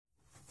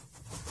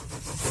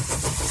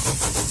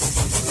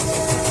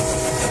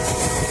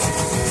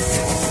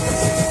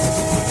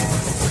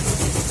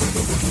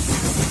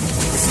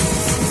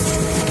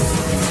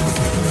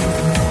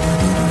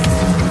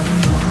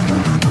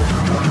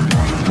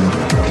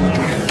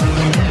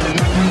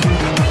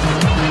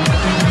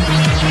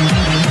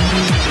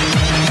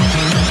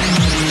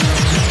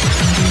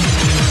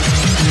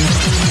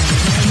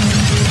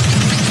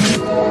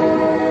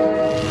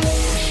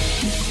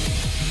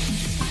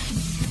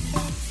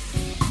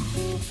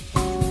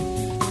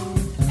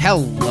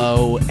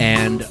Hello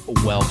and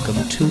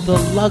welcome to the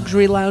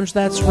Luxury Lounge.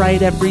 That's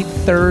right, every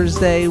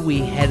Thursday we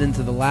head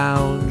into the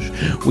lounge,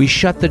 we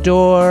shut the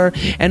door,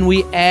 and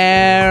we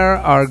air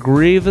our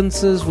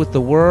grievances with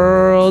the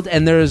world,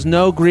 and there is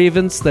no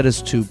grievance that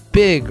is too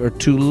big or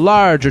too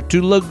large or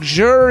too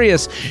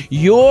luxurious.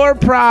 Your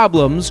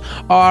problems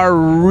are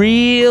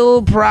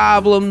real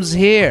problems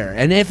here.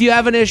 And if you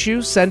have an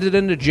issue, send it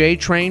into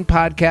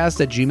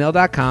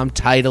jtrainpodcast@gmail.com,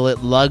 title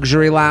it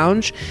Luxury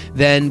Lounge,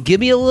 then give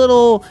me a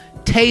little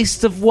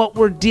taste of what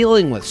we're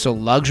dealing with. So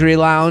Luxury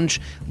Lounge,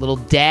 little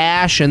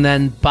dash, and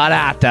then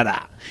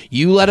ba-da-da-da.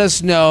 You let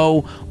us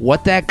know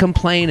what that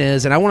complaint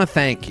is, and I want to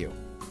thank you.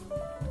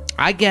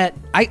 I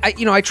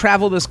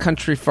travel this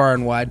country far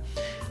and wide.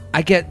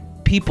 I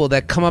get people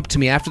that come up to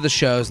me after the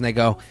shows and they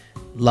go,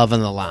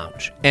 "Loving the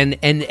lounge," and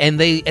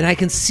I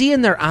can see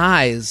in their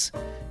eyes,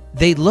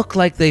 they look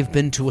like they've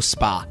been to a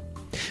spa.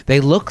 They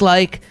look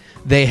like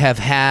they have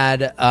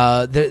had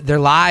their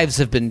lives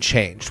have been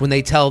changed when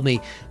they tell me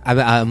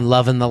I'm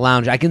loving the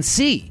lounge. I can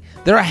see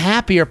they're a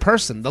happier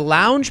person. The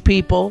lounge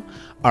people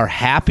are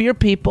happier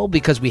people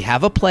because we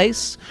have a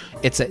place.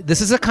 This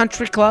is a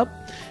country club.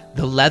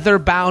 The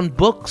leather-bound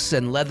books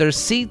and leather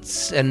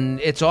seats,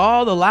 and it's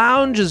all the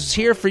lounge is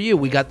here for you.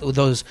 We got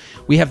those.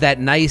 We have that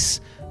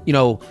nice,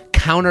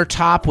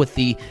 countertop with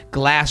the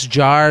glass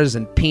jars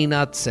and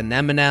peanuts and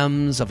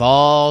M&Ms of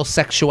all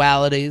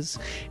sexualities.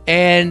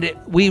 And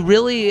we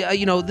really,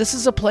 this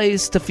is a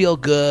place to feel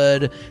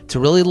good, to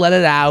really let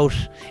it out.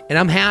 And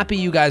I'm happy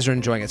you guys are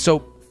enjoying it.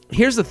 So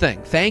here's the thing.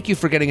 Thank you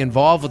for getting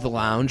involved with the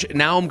lounge.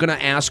 Now I'm going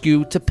to ask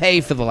you to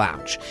pay for the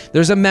lounge.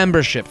 There's a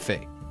membership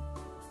fee.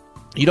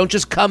 You don't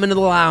just come into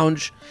the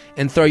lounge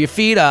and throw your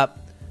feet up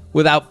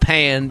without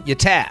paying your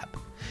tab.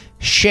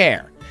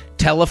 Share.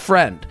 Tell a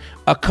friend,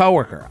 a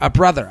coworker, a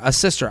brother, a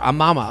sister, a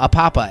mama, a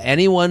papa,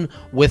 anyone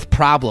with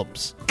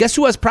problems. Guess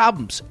who has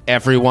problems?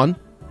 Everyone.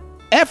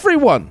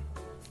 Everyone.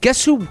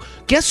 Guess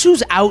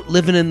who's out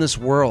living in this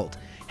world,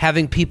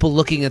 having people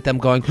looking at them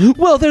going,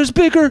 "Well, there's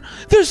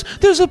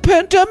a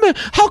pandemic.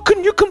 How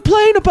can you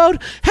complain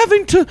about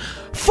having to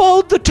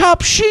fold the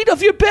top sheet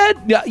of your bed?"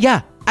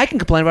 Yeah, I can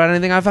complain about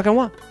anything I fucking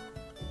want.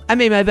 I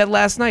made my bed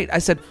last night. I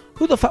said,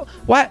 "Who the fuck?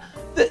 What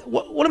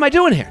am I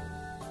doing here?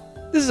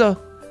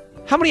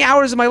 How many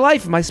hours of my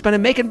life am I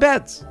spending making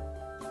beds?"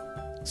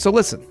 So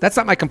listen, that's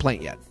not my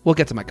complaint yet. We'll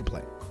get to my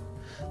complaint.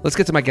 Let's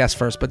get to my guest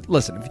first. But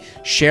listen,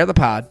 share the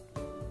pod.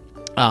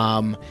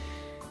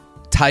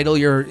 Title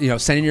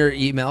send in your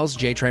emails,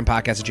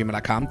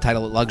 jtrainpodcast@gmail.com.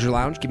 Title it Luxury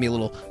Lounge. Give me a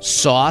little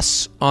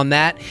sauce on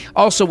that.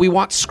 Also, we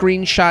want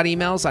screenshot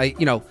emails.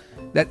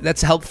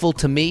 That's helpful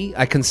to me.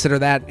 I consider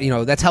that,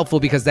 that's helpful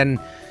because then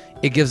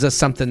it gives us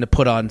something to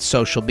put on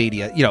social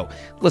media.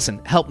 Listen,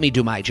 help me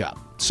do my job.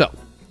 So,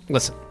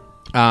 listen.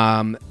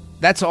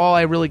 That's all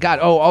I really got.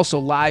 Oh, also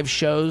live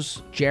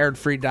shows,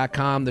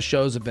 jaredfreed.com. The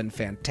shows have been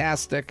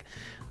fantastic.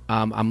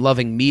 I'm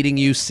loving meeting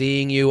you,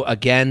 seeing you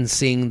again,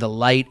 seeing the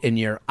light in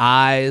your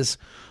eyes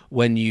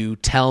when you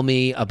tell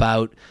me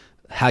about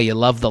how you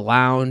love the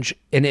lounge.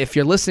 And if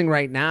you're listening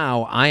right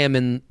now, I am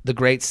in the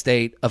great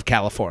state of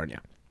California.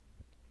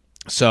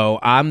 So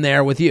I'm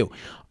there with you.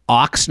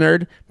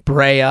 Oxnard,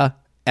 Brea,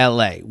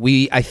 LA.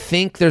 I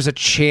think there's a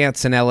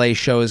chance an LA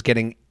show is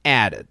getting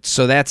added.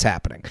 So that's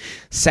happening.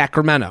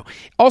 Sacramento.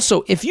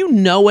 Also, if you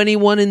know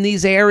anyone in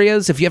these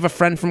areas, if you have a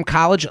friend from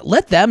college,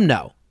 let them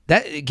know.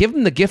 Give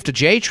them the gift of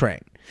J-Train.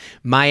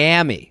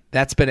 Miami,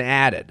 that's been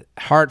added.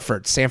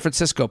 Hartford, San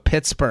Francisco,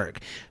 Pittsburgh.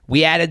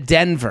 We added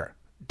Denver.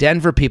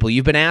 Denver people,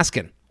 you've been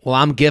asking. Well,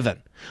 I'm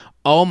giving.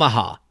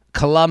 Omaha,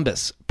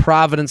 Columbus,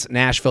 Providence,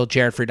 Nashville,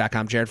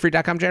 jaredfreed.com,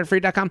 jaredfreed.com,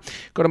 jaredfreed.com.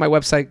 Go to my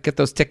website, get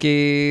those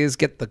tickies,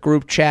 get the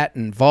group chat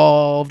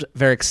involved.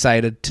 Very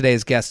excited.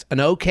 Today's guest, an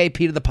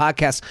OKP to the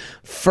podcast.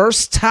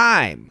 First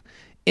time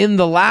in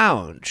the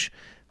lounge.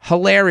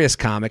 Hilarious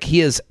comic.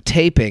 He is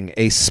taping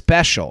a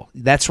special.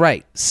 That's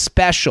right.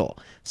 Special.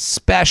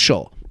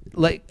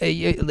 Like,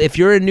 if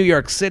you're in New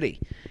York City,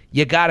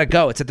 you got to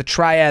go. It's at the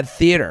Triad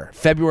Theater,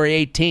 February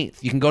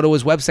 18th. You can go to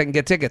his website and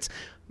get tickets.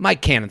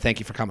 Mike Cannon, thank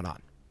you for coming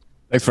on.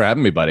 Thanks for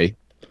having me, buddy.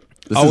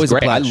 This Always is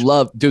great. a I pleasure.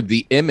 love, dude,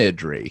 the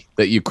imagery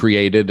that you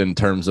created in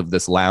terms of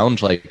this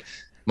lounge. Like,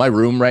 my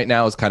room right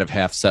now is kind of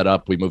half set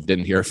up. We moved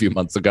in here a few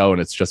months ago,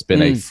 and it's just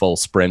been a full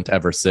sprint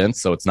ever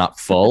since. So it's not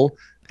full,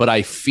 but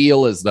I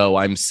feel as though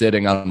I'm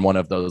sitting on one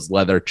of those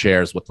leather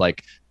chairs with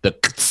like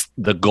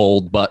the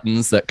gold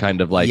buttons that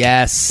kind of like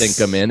sink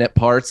them in at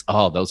parts.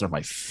 Oh, those are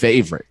my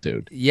favorite,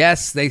 dude.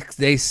 Yes,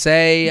 they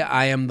say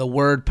I am the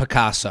word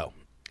Picasso.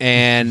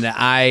 And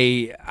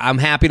I'm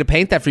happy to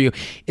paint that for you.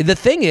 The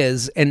thing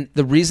is, and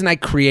the reason I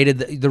created,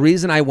 the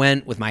reason I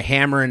went with my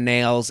hammer and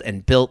nails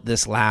and built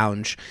this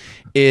lounge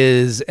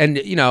is, and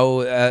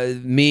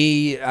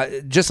me,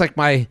 just like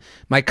my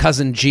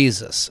cousin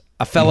Jesus,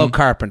 a fellow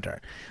carpenter,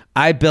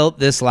 I built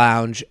this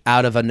lounge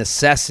out of a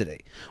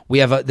necessity. We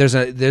have there's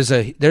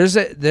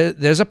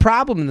a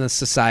problem in this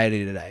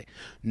society today.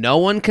 No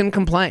one can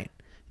complain.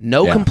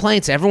 No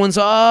complaints. Everyone's,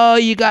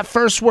 you got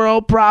first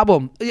world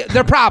problem.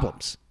 They're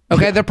problems.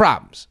 Okay, they're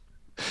problems.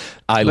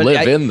 I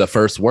live in the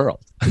first world.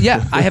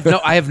 Yeah, I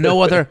have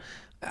no other.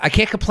 I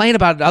can't complain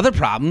about other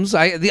problems.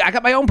 I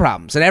got my own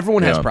problems, and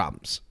everyone has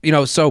problems.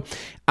 So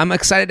I'm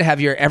excited to have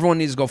you here. Everyone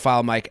needs to go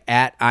follow Mike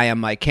at I am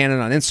Mike Cannon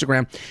on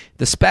Instagram.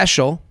 The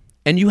special,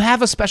 and you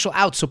have a special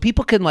out, so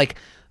people can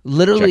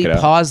literally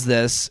pause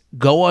this,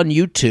 go on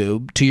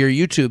YouTube to your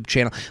YouTube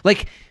channel.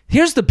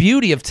 Here's the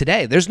beauty of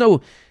today. There's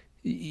no.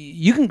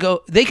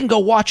 They can go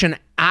watch an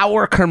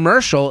hour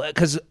commercial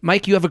because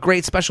Mike, you have a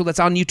great special that's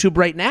on YouTube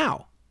right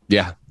now.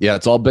 Yeah,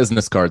 it's all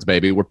business cards,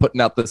 baby. We're putting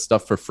out this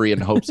stuff for free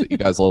in hopes that you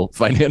guys will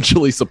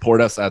financially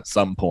support us at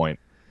some point.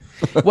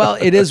 Well,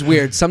 it is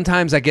weird.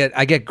 Sometimes I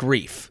get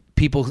grief.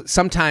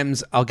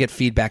 Sometimes I'll get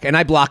feedback, and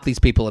I block these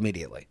people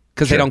immediately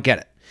because they don't get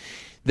it.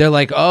 They're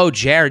like, "Oh,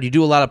 Jared, you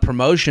do a lot of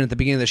promotion at the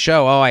beginning of the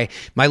show. Oh,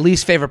 my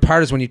least favorite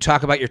part is when you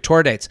talk about your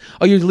tour dates.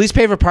 Oh, your least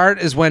favorite part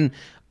is when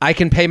I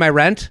can pay my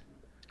rent."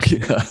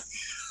 Yeah.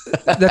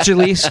 That's your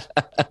least.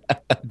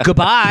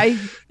 Goodbye.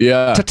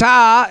 Yeah.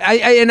 Ta-ta.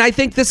 And I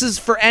think this is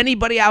for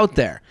anybody out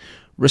there.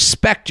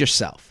 Respect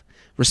yourself.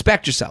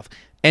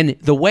 And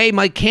the way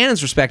Mike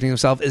Cannon's respecting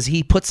himself is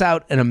he puts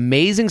out an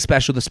amazing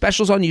special. The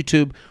special's on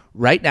YouTube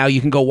right now.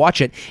 You can go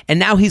watch it. And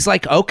now he's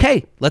like,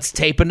 okay, let's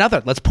tape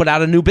another. Let's put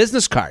out a new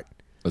business card.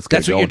 That's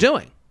what you're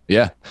doing.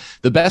 Yeah.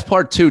 The best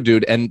part too,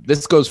 dude, and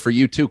this goes for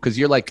you too, because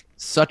you're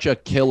such a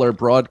killer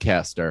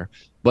broadcaster,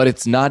 but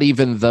it's not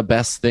even the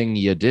best thing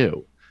you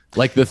do.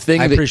 The thing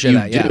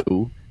that you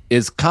do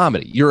is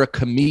comedy. You're a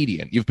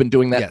comedian. You've been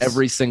doing that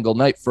every single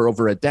night for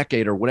over a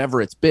decade or whatever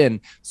it's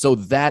been. So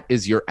that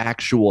is your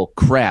actual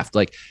craft.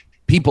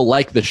 People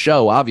like the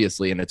show,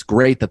 obviously, and it's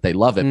great that they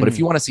love it. But if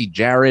you want to see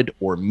Jared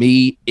or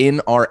me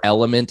in our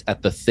element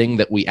at the thing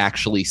that we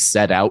actually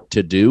set out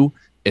to do,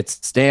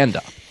 it's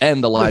stand-up.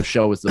 And the live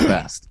show is the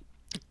best.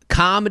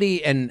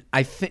 Comedy, and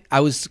I think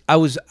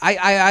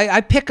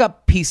I pick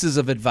up pieces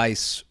of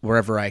advice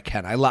wherever I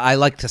can. I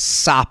like to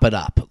sop it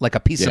up like a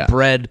piece of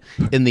bread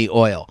in the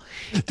oil.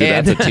 Dude,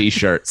 that's a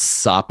t-shirt.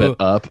 Sop it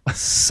up.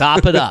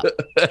 Sop it up.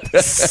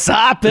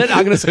 Sop it.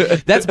 I'm gonna say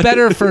that's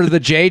better for the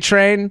J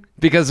train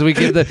because we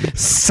give the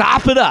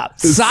sop it up.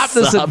 Sop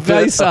this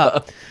advice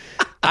up.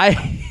 I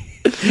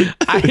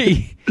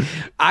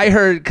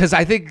heard because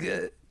I think.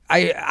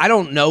 I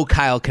don't know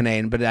Kyle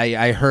Kinane, but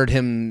I heard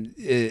him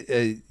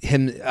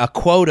a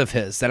quote of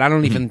his that I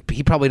don't even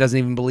he probably doesn't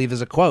even believe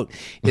is a quote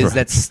is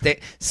that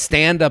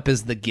stand up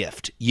is the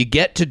gift. You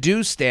get to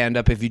do stand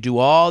up if you do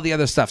all the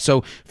other stuff.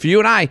 So for you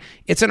and I,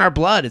 it's in our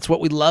blood. It's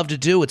what we love to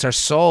do. It's our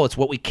soul. It's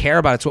what we care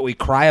about. It's what we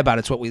cry about.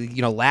 It's what we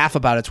laugh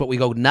about. It's what we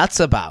go nuts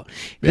about.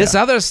 Yeah. This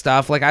other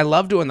stuff, I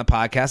love doing the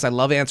podcast. I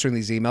love answering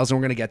these emails, and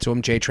we're going to get to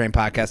them.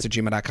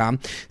 jtrainpodcast@gmail.com.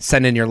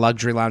 Send in your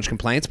luxury lounge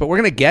complaints, but we're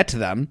going to get to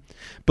them.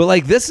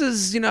 But this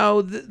is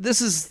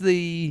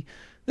the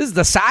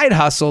side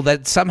hustle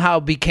that somehow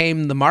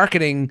became the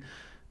marketing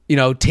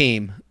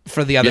team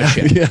for the other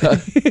shit.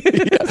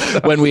 Yeah.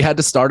 When we had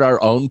to start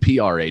our own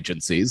PR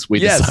agencies, we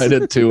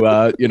decided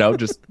to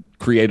just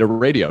create a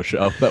radio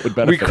show that would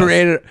benefit. We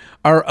created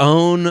our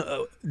own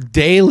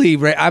daily.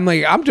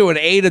 I'm doing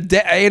eight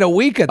a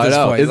week at this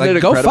point. Isn't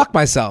it go fuck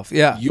myself.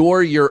 Yeah,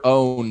 you're your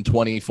own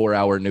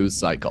 24-hour news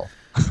cycle.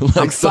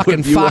 I'm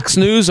fucking Fox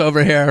News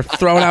over here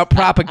throwing out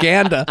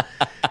propaganda.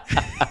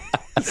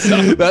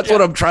 That's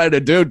what I'm trying to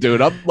do,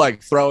 dude. I'm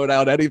throwing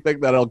out anything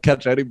that'll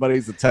catch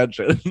anybody's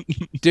attention.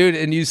 Dude,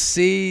 and you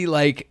see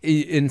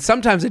and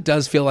sometimes it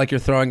does feel like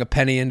you're throwing a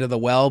penny into the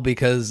well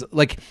because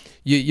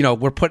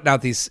we're putting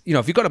out these,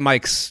 if you go to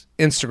Mike's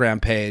Instagram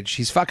page,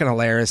 he's fucking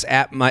hilarious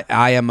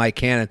I am Mike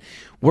Cannon.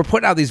 We're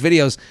putting out these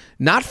videos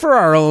not for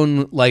our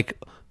own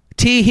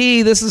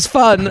tee-hee, this is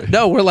fun.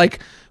 No, we're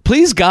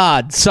please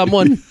God,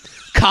 someone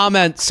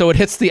comment so it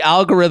hits the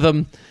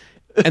algorithm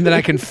and then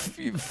I can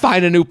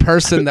find a new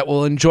person that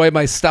will enjoy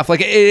my stuff.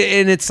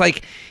 And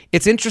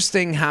it's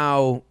interesting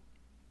how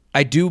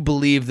I do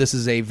believe this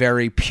is a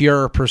very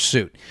pure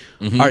pursuit.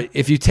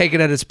 If you take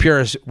it at its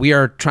purest, we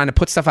are trying to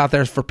put stuff out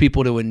there for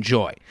people to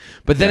enjoy.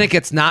 But then it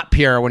gets not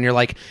pure when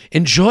you're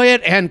enjoy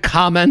it and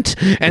comment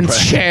and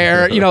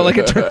share,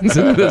 it turns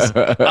into this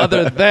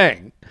other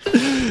thing.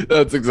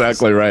 That's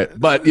exactly right.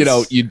 But,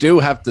 you do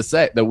have to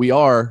say that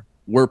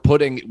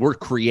we're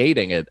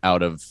creating it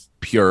out of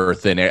pure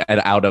thin air and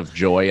out of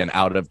joy and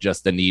out of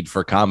just the need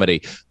for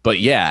comedy. But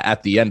yeah,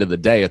 at the end of the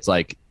day, it's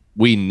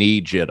we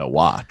need you to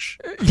watch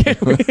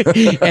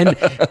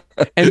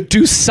and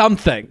do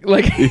something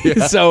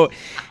so.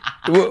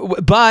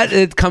 But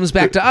it comes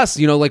back to us,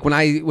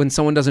 when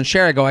someone doesn't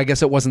share, I go, I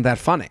guess it wasn't that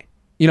funny,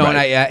 right.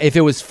 And if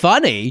it was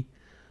funny,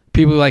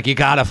 people are you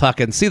gotta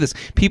fucking see this.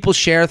 People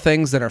share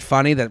things that are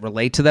funny, that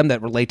relate to them,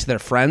 that relate to their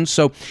friends.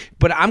 So,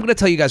 but I'm gonna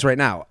tell you guys right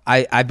now,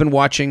 I've been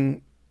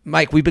watching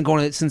Mike. We've been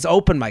going since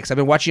open mics. I've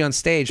been watching you on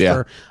stage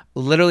for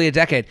literally a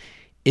decade.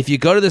 If you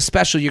go to this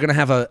special, you're going to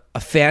have a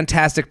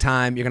fantastic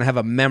time. You're going to have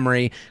a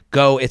memory.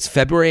 Go. It's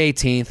February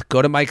 18th.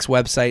 Go to Mike's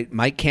website,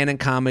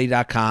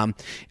 MikeCannonComedy.com.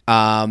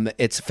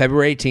 It's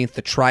February 18th,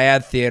 the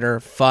Triad Theater,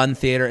 fun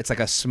theater. It's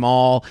like a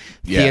small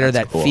theater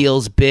that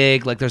feels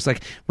big. Like there's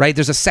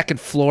there's a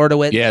second floor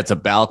to it. Yeah, it's a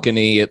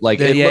balcony. It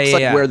looks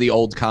like where the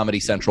old Comedy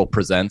Central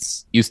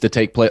Presents used to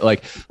take place.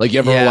 Like you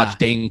ever watch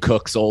Dane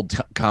Cook's old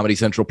Comedy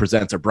Central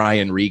Presents or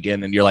Brian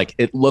Regan, and you're like,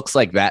 it looks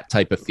like that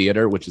type of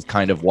theater, which is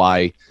kind of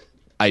why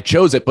I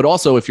chose it. But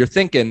also, if you're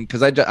thinking,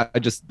 because I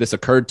just this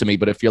occurred to me,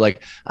 but if you're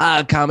like,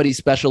 comedy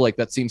special, like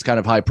that seems kind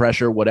of high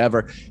pressure,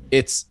 whatever,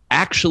 it's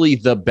actually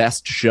the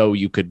best show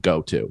you could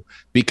go to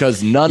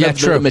because none of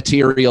the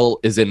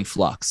material is in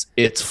flux.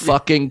 It's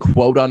fucking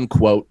quote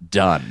unquote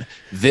done.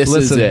 This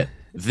is it.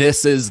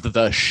 This is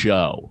the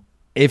show.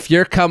 If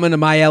you're coming to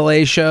my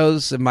LA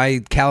shows and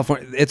my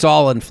California, it's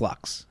all in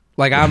flux.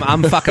 Like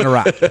I'm fucking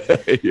around.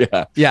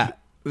 Yeah.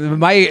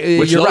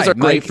 Which those are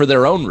great for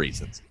their own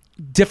reasons.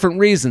 Different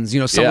reasons,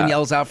 someone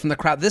yells out from the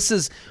crowd.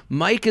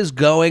 Mike is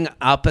going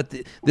up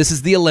this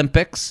is the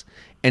Olympics,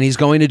 and he's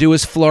going to do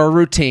his floor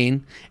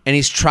routine, and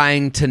he's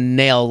trying to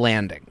nail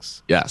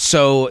landings. Yeah.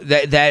 So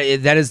that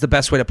is the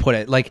best way to put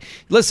it. Like,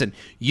 listen,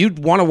 you'd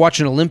want to watch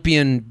an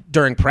Olympian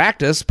during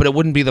practice, but it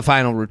wouldn't be the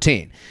final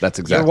routine. That's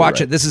exactly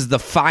right. This is the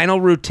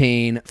final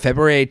routine,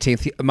 February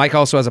 18th. Mike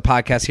also has a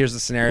podcast. Here's the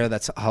scenario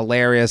that's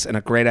hilarious and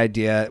a great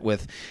idea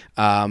with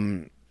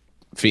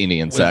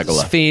Feeney and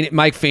Sagalow.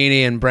 Mike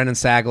Feeney and Brendan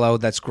Sagalow.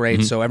 That's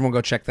great. Mm-hmm. So everyone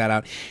go check that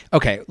out.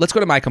 Okay, let's go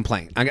to my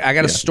complaint. I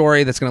got a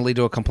story that's going to lead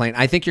to a complaint.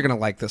 I think you're going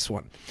to like this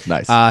one.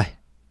 Nice.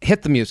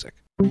 Hit the music.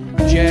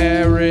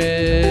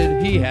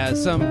 Jared, he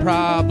has some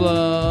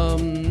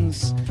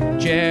problems.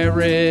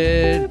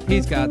 Jared,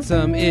 he's got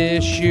some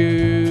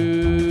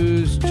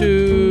issues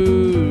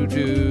to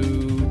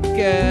do.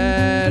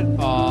 Get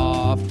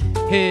off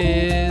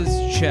his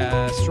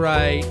chest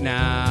right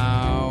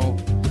now.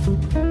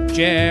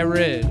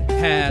 Jared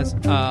has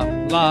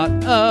a lot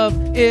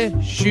of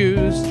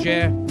issues.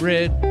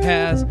 Jared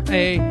has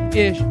a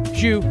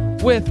issue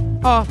with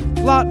a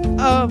lot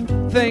of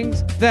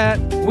things that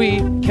we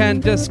can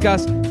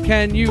discuss.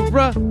 Can you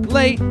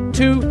relate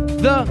to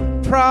the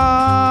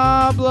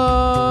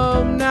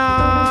problem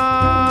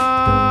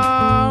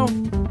now?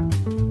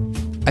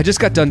 I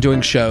just got done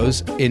doing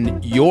shows in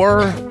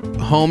your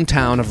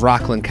hometown of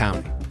Rockland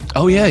County.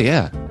 Oh,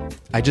 yeah.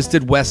 I just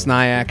did West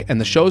Nyack, and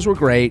the shows were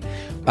great.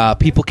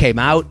 People came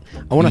out.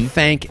 I want to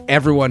thank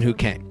everyone who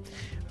came.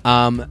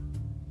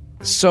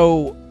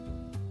 So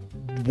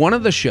one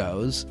of the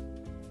shows,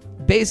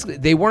 basically,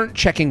 they weren't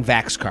checking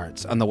Vax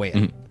cards on the way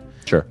in.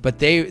 Sure. But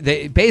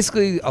they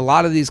basically, a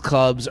lot of these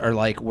clubs are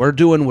like, we're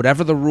doing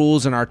whatever the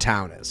rules in our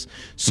town is.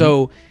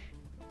 So,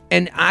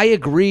 and I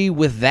agree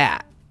with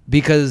that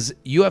because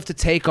you have to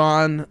take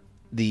on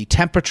the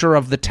temperature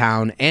of the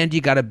town, and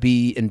you got to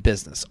be in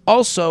business.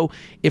 Also,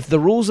 if the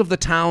rules of the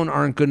town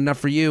aren't good enough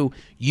for you,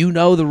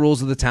 the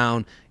rules of the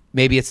town,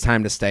 maybe it's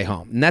time to stay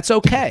home. And that's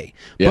okay.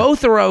 Yeah.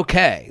 Both are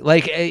okay.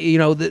 Like,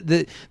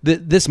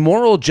 this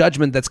moral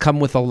judgment that's come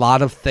with a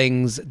lot of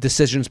things,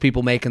 decisions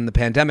people make in the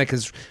pandemic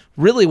is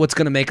really what's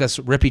going to make us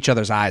rip each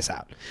other's eyes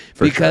out.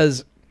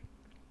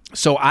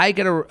 So I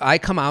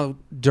come out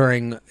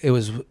it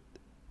was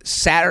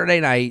Saturday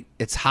night,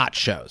 it's hot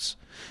shows.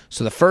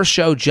 So the first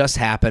show just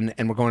happened,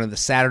 and we're going to the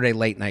Saturday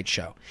late night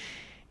show.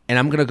 And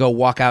I'm going to go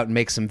walk out and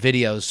make some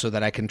videos so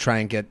that I can try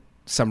and get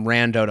some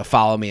rando to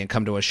follow me and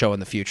come to a show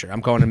in the future.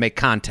 I'm going to make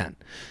content.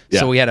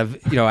 Yeah. So we had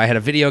I had a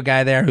video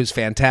guy there who's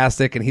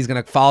fantastic, and he's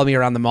going to follow me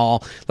around the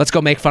mall. Let's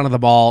go make fun of the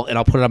mall, and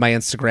I'll put it on my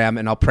Instagram,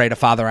 and I'll pray to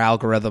Father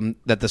Algorithm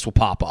that this will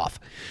pop off.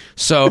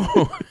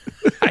 So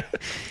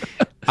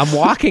I'm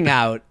walking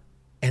out,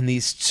 and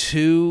these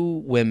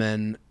two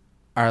women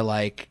are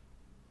like,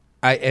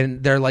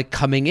 they're like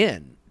coming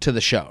in to the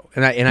show,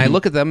 and I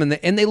look at them, and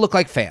they look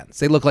like fans.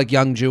 They look like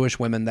young Jewish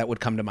women that would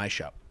come to my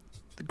show.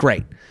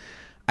 Great.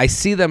 I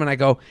see them and I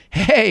go,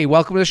 "Hey,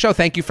 welcome to the show.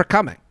 Thank you for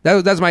coming."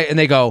 That's my. And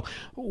they go,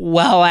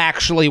 "Well,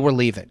 actually, we're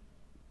leaving."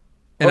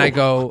 And I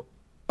go,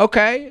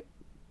 "Okay,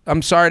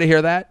 I'm sorry to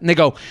hear that." And they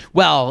go,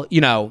 "Well,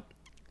 that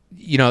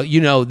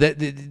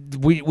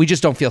we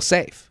just don't feel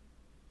safe."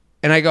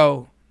 And I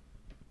go,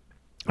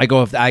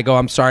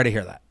 "I'm sorry to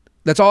hear that."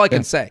 That's all I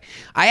can say.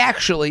 I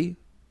actually.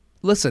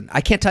 Listen, I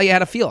can't tell you how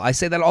to feel. I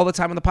say that all the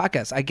time on the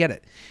podcast. I get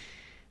it.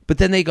 But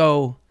then they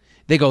go,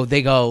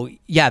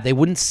 yeah, they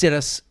wouldn't sit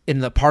us in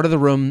the part of the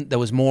room that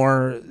was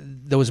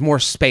more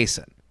space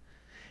in.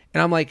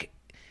 And I'm like,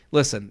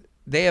 listen,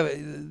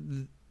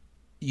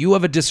 you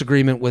have a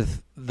disagreement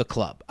with the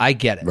club. I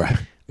get it. Right.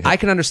 Yeah. I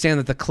can understand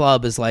that the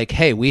club is like,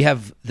 hey, we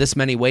have this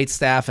many wait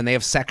staff and they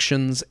have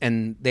sections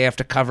and they have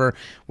to cover.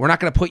 We're not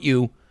going to put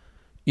you,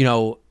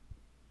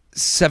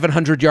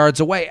 700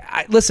 yards away.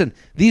 Listen,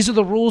 these are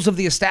the rules of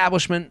the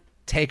establishment.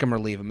 Take them or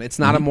leave them. It's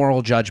not a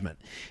moral judgment.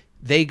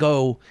 They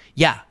go,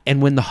 yeah,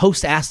 and when the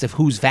host asked if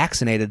who's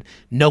vaccinated,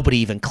 nobody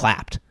even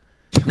clapped.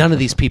 None of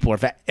these people are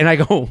and I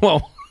go,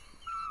 well,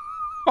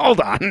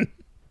 hold on.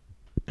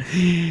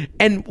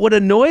 And what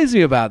annoys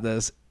me about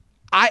this,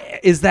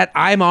 is that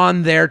I'm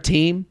on their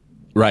team,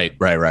 Right.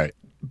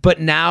 but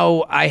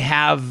now I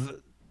have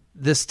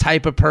this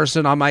type of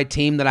person on my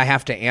team that I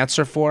have to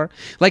answer for.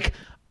 Like,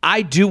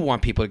 I do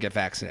want people to get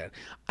vaccinated.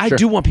 I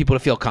do want people to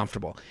feel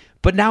comfortable.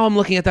 But now I'm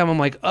looking at them, I'm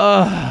like,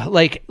 ugh,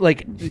 like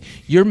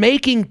you're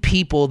making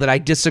people that I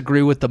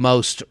disagree with the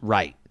most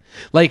right.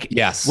 Like,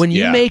 yes, when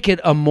you make it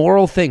a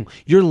moral thing,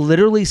 you're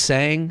literally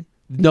saying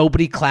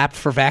nobody clapped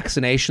for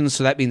vaccinations,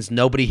 so that means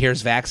nobody here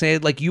is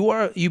vaccinated. Like,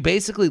 you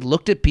basically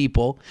looked at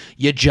people,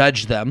 you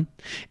judged them,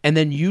 and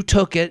then you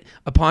took it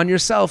upon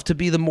yourself to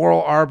be the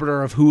moral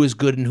arbiter of who is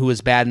good and who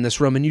is bad in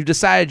this room, and you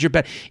decided you're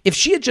bad. If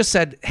she had just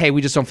said, hey,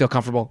 we just don't feel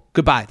comfortable,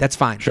 goodbye, that's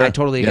fine. Sure. I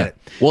totally get it.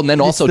 Well, and then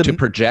also to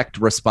project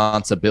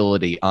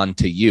responsibility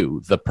onto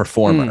you, the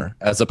performer,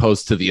 as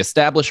opposed to the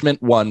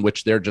establishment one,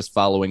 which they're just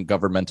following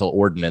governmental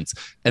ordinance,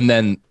 and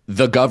then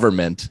the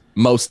government,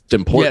 most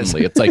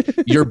importantly. It's like,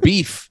 your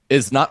beef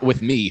is not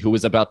with me, who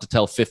is about to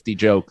tell 50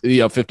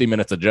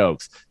 minutes of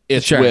jokes.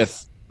 It's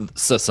with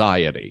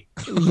society,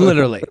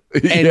 literally.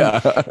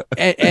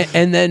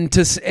 And then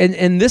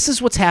and this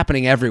is what's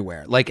happening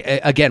everywhere. Like,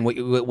 again,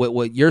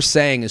 what you're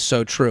saying is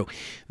so true.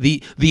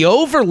 The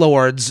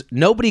overlords,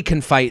 nobody can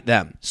fight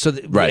them. So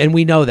and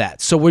we know that.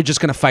 So we're just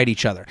going to fight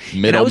each other.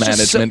 Middle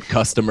management,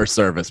 customer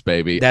service,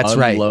 baby. That's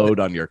right. Unload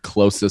on your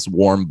closest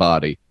warm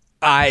body.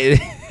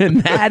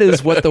 And that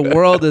is what the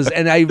world is.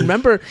 And I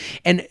remember,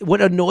 and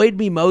what annoyed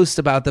me most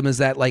about them is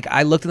that, like,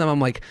 I looked at them, I'm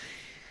like,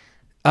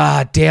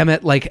 damn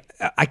it. Like,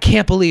 I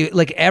can't believe,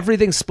 like,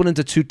 everything's split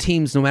into two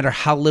teams, no matter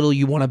how little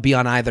you want to be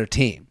on either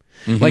team.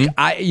 Like,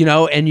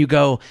 and you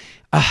go,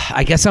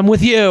 I guess I'm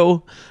with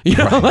you,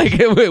 like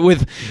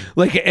with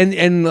like,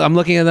 and I'm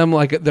looking at them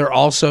like they're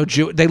also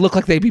Jew. They look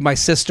like they'd be my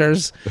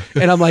sisters.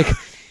 And I'm like,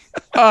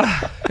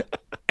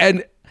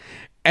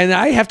 and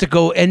I have to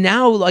go, and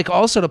now, like,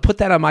 also to put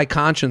that on my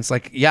conscience,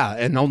 like, yeah,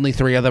 and only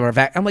 3 of them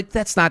are I'm like,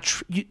 that's not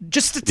true.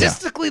 Just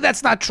statistically,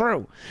 that's not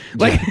true.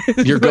 Like,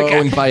 you're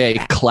going by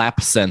a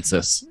clap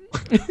census.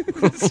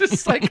 It's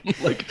just like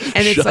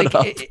and it's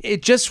like,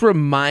 it just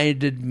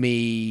reminded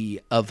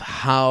me of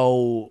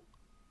how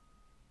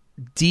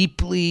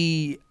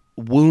deeply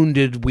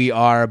wounded we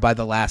are by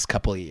the last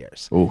couple of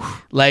years.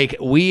 Oof. Like,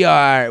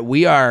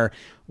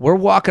 we're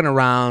walking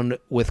around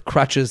with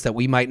crutches that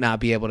we might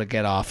not be able to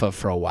get off of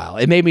for a while.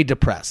 It made me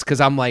depressed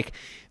because I'm like,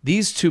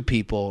 these two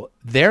people,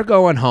 they're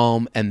going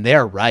home and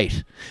they're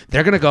right.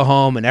 They're going to go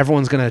home and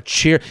everyone's going to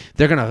cheer.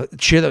 They're going to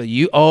cheer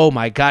you. Oh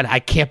my God, I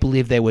can't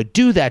believe they would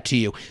do that to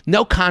you.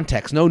 No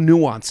context, no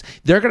nuance.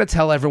 They're going to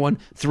tell everyone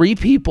 3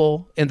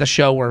 people in the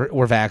show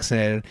were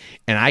vaccinated,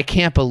 and I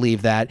can't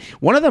believe that.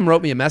 One of them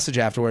wrote me a message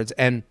afterwards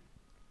and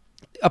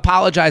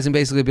apologizing,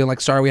 basically being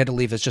like, sorry we had to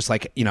leave. It's just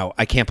like,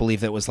 I can't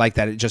believe it was like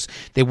that. It just,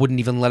 they wouldn't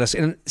even let us,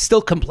 and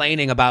still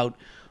complaining about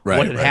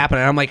what had happened.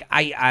 And I'm like,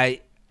 I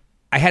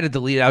had to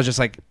delete it. I was just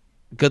like,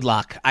 good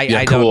luck. I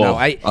don't know.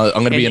 I'm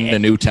going to be in a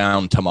new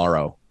town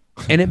tomorrow.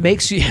 And it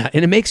makes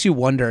you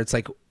wonder. It's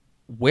like,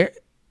 where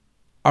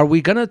are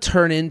we going to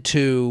turn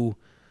into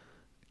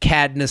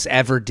Katniss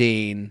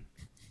Everdeen,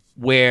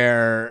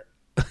 where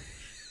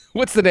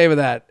what's the name of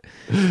that?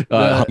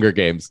 Hunger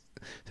Games.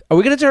 Are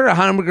we going to turn to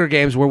Hunger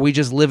Games where we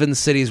just live in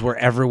cities where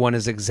everyone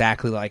is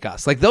exactly like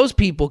us? Like, those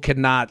people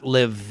cannot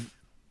live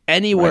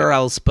anywhere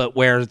else but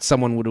where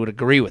someone would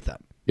agree with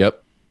them.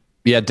 Yep.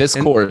 Yeah,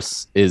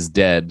 discourse is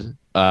dead.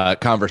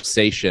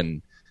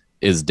 Conversation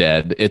is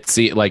dead. It's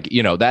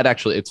that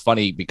actually, it's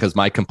funny because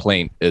my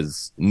complaint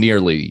is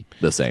nearly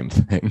the same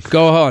thing.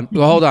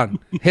 Hold on.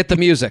 Hit the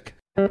music.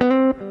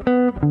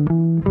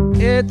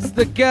 It's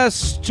the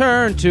guest's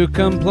turn to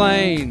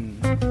complain.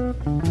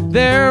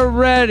 They're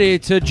ready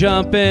to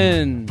jump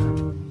in.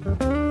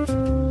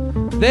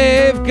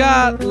 They've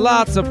got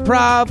lots of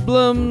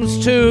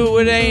problems too.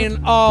 It ain't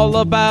all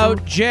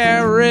about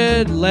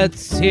Jared.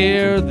 Let's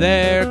hear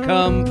their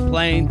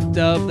complaint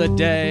of the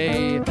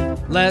day.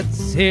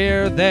 Let's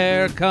hear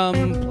their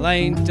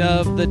complaint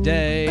of the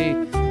day.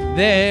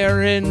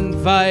 They're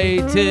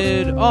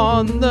invited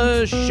on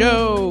the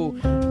show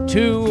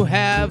to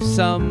have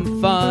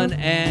some fun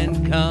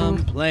and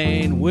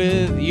complain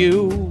with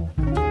you.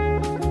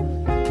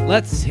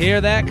 Let's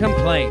hear that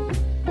complaint.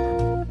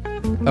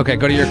 Okay,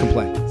 go to your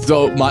complaint.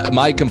 So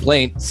my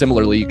complaint,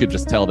 similarly, you could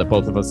just tell that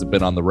both of us have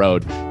been on the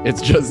road.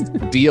 It's just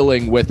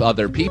dealing with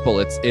other people.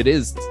 It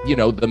is,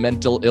 the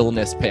mental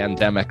illness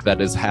pandemic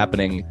that is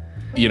happening,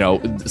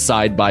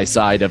 side by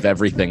side of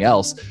everything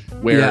else,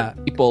 where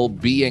people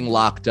being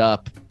locked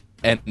up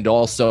and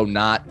also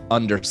not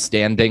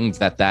understanding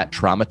that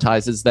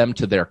traumatizes them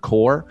to their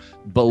core,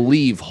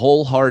 believe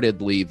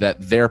wholeheartedly that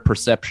their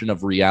perception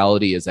of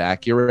reality is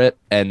accurate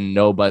and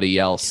nobody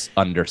else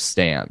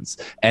understands.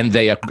 And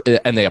they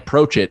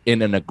approach it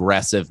in an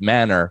aggressive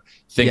manner,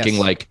 thinking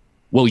like,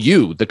 well,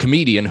 you, the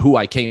comedian who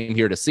I came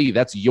here to see,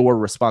 that's your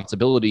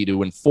responsibility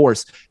to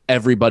enforce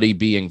everybody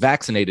being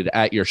vaccinated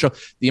at your show.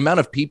 The amount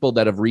of people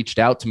that have reached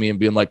out to me and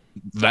being like,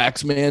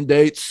 vax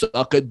mandate,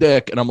 suck a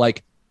dick. And I'm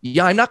like,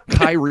 yeah, I'm not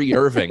Kyrie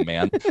Irving,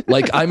 man.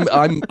 Like,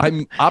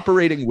 I'm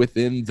operating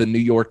within the New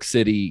York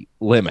City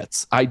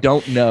limits. I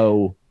don't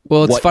know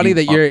Well, it's what funny you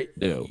that want to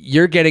do.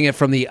 you're getting it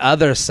from the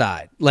other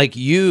side. Like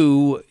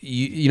you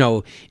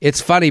know, it's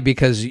funny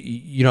because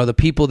you know the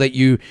people that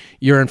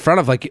you're in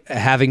front of, like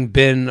having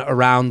been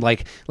around,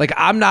 like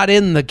I'm not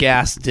in the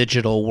gas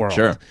digital world.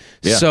 Sure.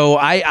 Yeah. So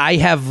I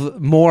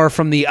have more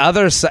from the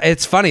other side.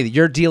 It's funny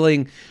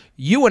that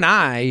you and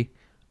I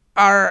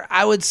are,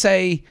 I would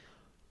say,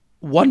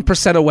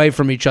 1% away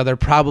from each other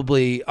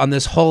probably on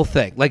this whole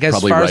thing. Like as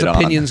Probably far as right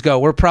opinions go,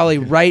 we're probably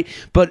right,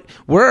 but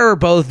we're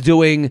both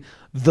doing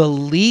the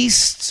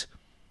least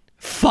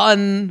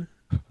fun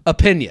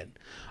opinion.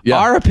 Yeah.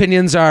 Our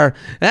opinions are,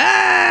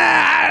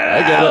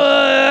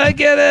 I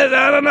get it.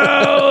 I don't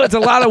know. It's a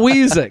lot of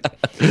wheezing.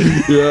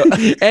 Yeah.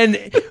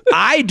 And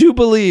I do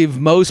believe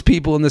most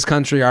people in this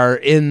country are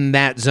in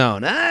that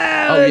zone.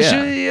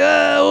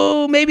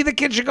 Maybe the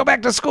kids should go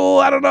back to school.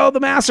 I don't know.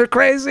 The masks are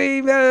crazy.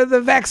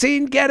 The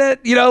vaccine, get it.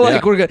 You know,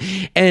 like we're good.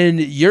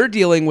 And you're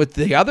dealing with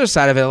the other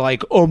side of it,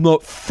 like, oh, I'm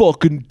not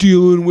fucking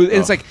dealing with. And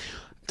it's like,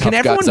 can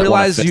everyone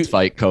realize you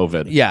fight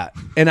COVID? Yeah,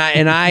 and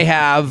I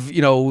have,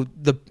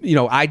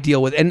 I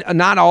deal with, and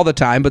not all the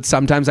time, but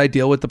sometimes I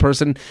deal with the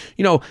person,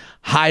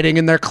 hiding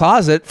in their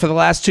closet for the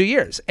last 2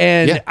 years,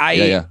 and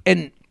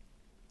and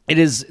it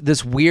is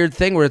this weird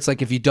thing where it's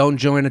like if you don't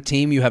join a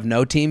team, you have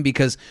no team,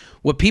 because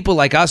what people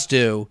like us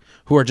do,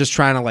 who are just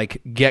trying to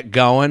like get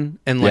going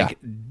and like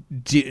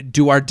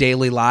do our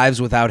daily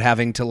lives without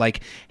having to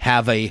like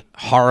have a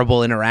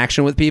horrible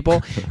interaction with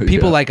people.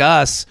 People like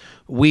us,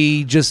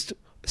 we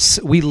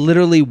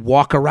literally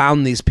walk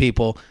around these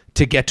people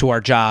to get to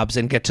our jobs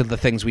and get to the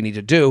things we need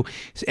to do.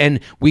 And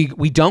we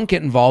don't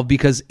get involved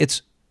because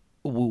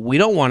we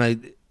don't want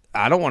to,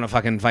 I don't want to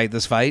fucking fight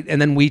this fight.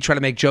 And then we try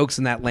to make jokes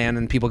in that land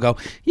and people go,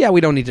 yeah, we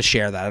don't need to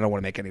share that. I don't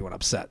want to make anyone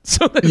upset.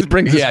 So this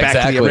brings us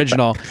back to the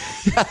original.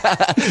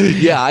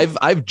 Yeah.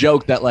 I've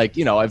joked that, like,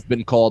 I've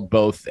been called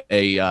both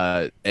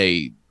a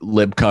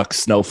libcuck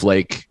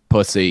snowflake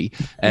pussy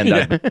and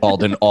I've been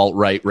called an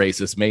alt-right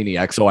racist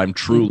maniac, so I'm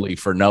truly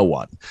for no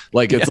one.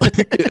 Like, it's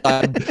like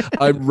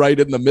I'm right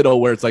in the middle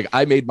where it's like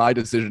I made my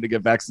decision to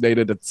get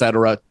vaccinated,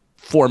 etc.,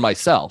 for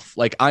myself.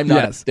 Like, I'm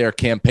not there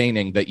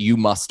campaigning that you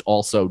must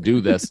also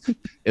do this.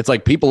 It's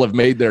like people have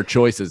made their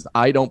choices.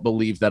 I don't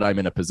believe that I'm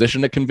in a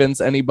position to convince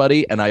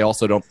anybody, and I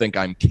also don't think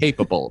I'm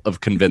capable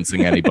of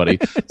convincing anybody.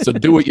 So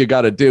do what you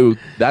got to do.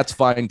 That's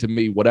fine to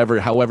me,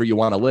 however you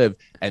want to live.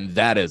 And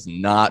that is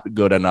not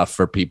good enough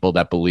for people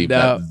that believe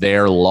that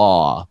their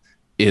law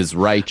is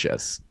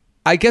righteous.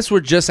 I guess we're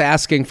just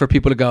asking for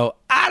people to go,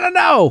 I don't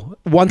know,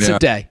 once a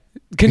day.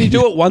 Can you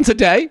do it once a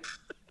day?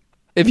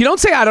 If you don't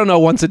say I don't know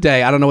once a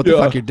day, I don't know what the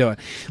fuck you're doing.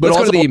 Let's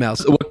go to the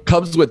emails. What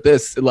comes with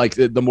this, like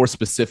the more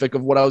specific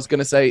of what I was going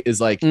to say is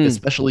like,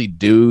 especially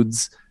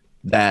dudes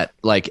that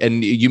like,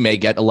 and you may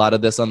get a lot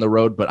of this on the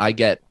road, but I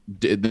get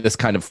this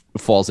kind of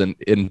falls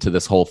into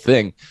this whole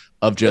thing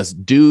of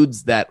just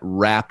dudes that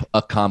wrap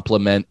a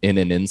compliment in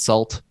an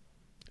insult.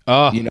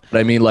 Oh, you know what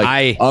I mean?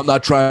 Like, I'm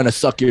not trying to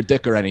suck your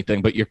dick or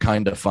anything, but you're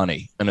kind of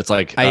funny. And it's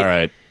like, all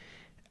right.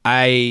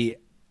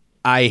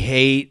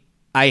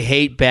 I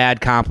hate bad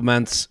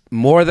compliments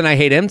more than I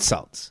hate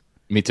insults.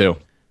 Me too.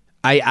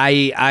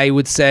 I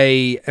would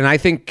say, and I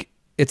think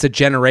it's a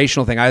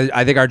generational thing.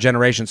 I think our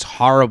generation's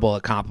horrible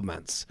at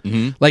compliments.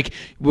 Mm-hmm. Like,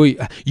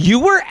 you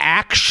were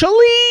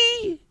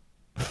actually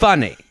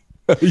funny.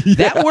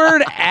 That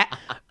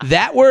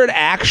word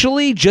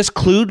actually just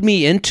clued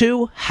me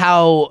into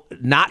how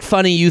not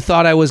funny you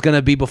thought I was going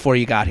to be before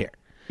you got here.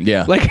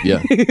 Yeah. Like,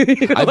 yeah.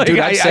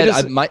 I've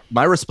said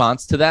my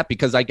response to that,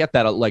 because I get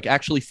that, like,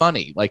 actually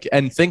funny, like,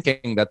 and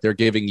thinking that they're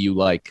giving you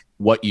like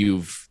what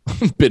you've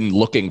been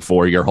looking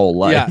for your whole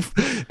life.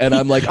 Yeah. And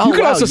I'm like, oh, you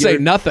could also say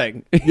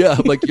nothing. Yeah.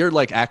 Like, you're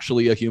like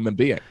actually a human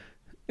being.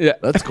 Yeah.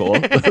 That's cool.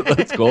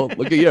 That's cool.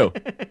 Look at you.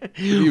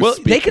 Well,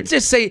 speaking. They could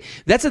just say,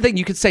 that's the thing.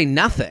 You could say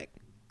nothing.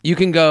 You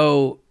can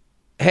go,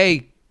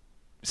 hey,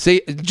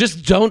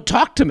 just don't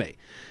talk to me.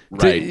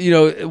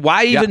 Right.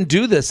 Why even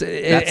do this?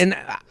 And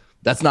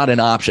that's not an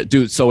option,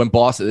 dude. So in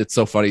Boston, it's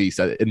so funny you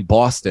said it. In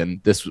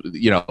Boston, this,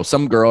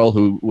 some girl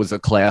who was a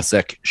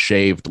classic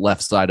shaved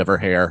left side of her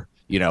hair,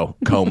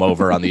 comb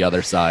over on the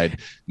other side,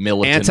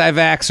 militant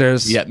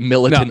anti-vaxxers. Yeah,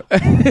 militant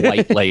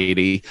white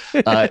lady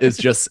is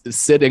just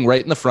sitting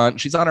right in the front.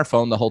 She's on her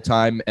phone the whole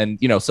time. And,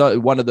 so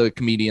one of the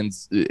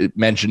comedians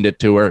mentioned it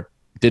to her,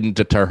 didn't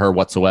deter her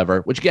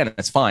whatsoever, which again,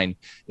 it's fine.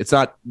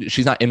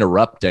 She's not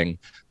interrupting.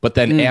 But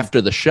then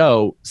after the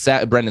show,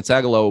 Brendan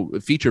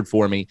Sagalow featured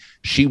for me.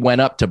 She went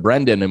up to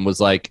Brendan and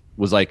was like,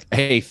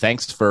 "Hey,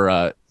 thanks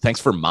for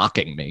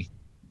mocking me,"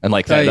 and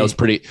like that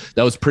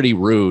was pretty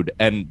rude.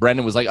 And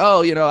Brendan was like,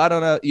 "Oh, I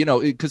don't know,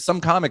 because some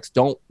comics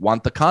don't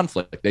want the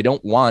conflict. They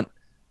don't want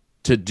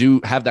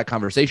to have that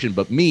conversation.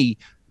 But me,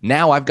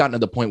 Now I've gotten to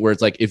the point where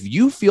it's like, if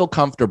you feel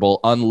comfortable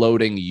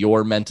unloading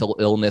your mental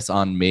illness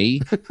on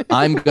me,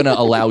 I'm going to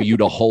allow you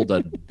to hold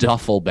a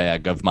duffel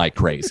bag of my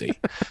crazy.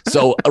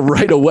 So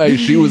right away,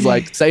 she was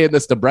like saying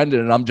this to Brendan,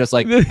 and I'm just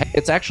like, hey,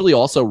 it's actually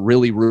also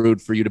really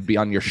rude for you to be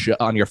on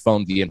your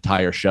phone the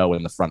entire show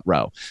in the front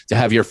row, to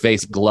have your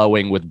face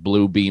glowing with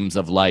blue beams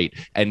of light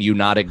and you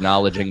not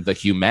acknowledging the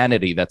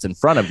humanity that's in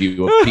front of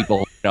you of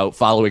people,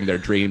 following their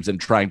dreams and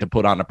trying to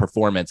put on a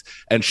performance.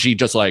 And she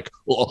just like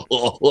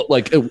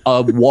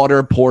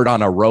water poured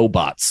on a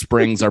robot,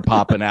 springs are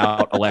popping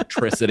out,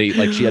 electricity,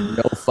 like she had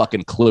no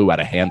fucking clue how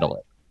to handle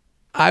it.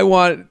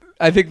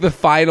 I think the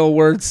final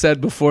word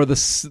said before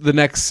the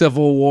next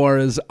civil war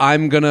is,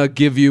 I'm going to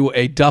give you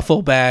a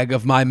duffel bag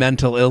of my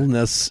mental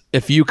illness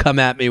if you come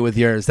at me with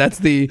yours. That's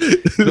the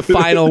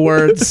final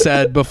word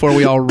said before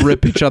we all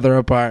rip each other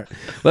apart.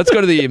 Let's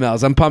go to the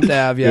emails. I'm pumped to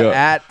have you.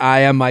 At I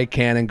am Mike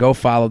Cannon. Go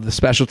follow the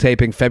special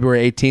taping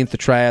February 18th, the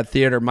Triad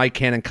Theater,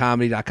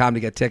 MikeCannonComedy.com to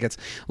get tickets.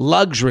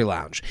 Luxury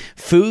Lounge,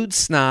 food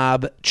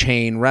snob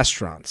chain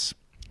restaurants.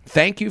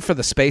 Thank you for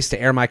the space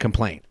to air my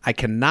complaint. I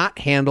cannot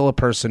handle a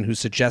person who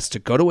suggests to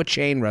go to a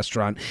chain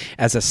restaurant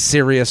as a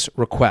serious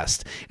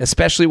request,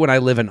 especially when I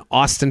live in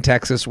Austin,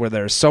 Texas, where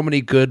there are so many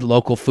good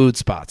local food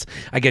spots.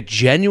 I get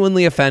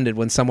genuinely offended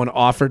when someone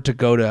offered to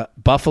go to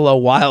Buffalo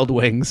Wild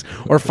Wings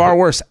or, far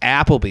worse,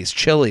 Applebee's,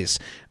 Chili's.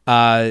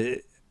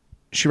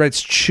 She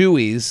writes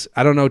Chewy's.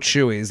 I don't know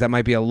Chewy's. That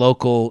might be a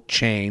local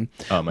chain.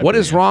 What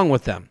is wrong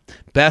with them?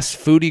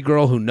 Best foodie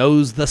girl who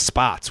knows the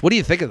spots. What do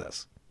you think of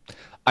this?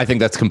 I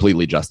think that's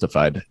completely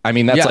justified. I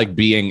mean, that's like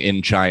being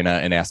in China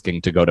and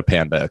asking to go to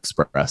Panda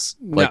Express.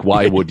 Like,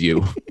 why would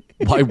you?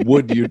 Why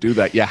would you do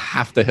that? You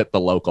have to hit the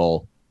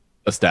local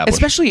establishment.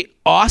 Especially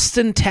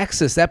Austin,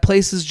 Texas. That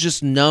place is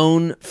just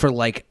known for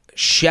like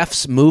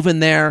chefs moving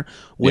there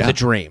with a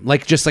dream.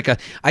 Like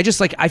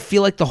I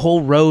feel like the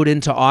whole road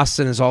into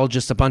Austin is all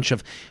just a bunch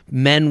of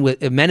men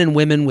and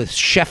women with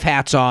chef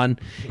hats on,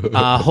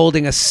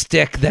 holding a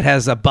stick that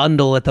has a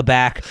bundle at the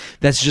back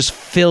that's just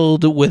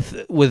filled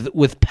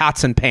with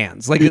pots and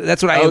pans. Like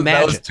that's what I imagine.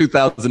 That was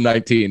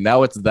 2019.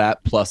 Now it's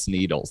that plus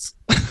needles.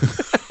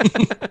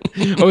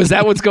 Oh, is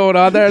that what's going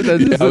on there?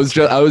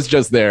 I was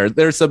just there.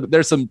 There's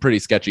some pretty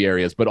sketchy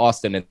areas, but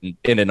Austin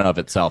in and of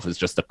itself is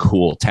just a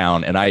cool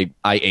town, and I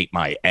ate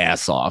my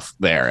ass off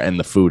there, and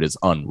the food is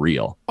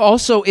unreal.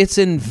 Also, it's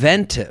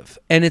inventive,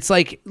 and it's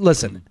like,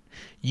 listen,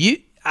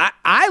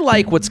 I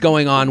like what's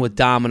going on with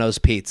Domino's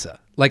Pizza.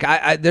 Like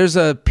there's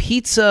a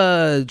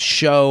pizza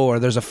show, or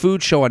there's a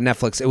food show on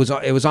Netflix. It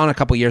was on a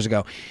couple years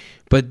ago,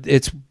 but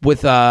it's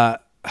with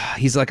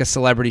he's like a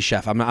celebrity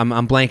chef. I'm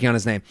blanking on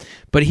his name,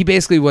 but he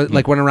basically went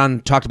around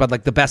and talked about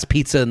like the best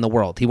pizza in the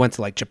world. He went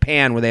to like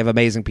Japan where they have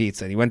amazing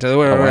pizza. And he went to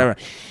whatever.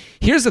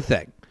 Here's the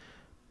thing.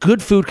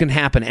 Good food can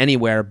happen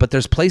anywhere, but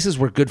there's places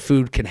where good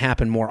food can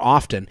happen more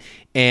often.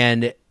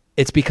 And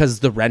it's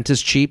because the rent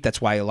is cheap. That's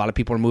why a lot of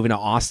people are moving to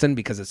Austin,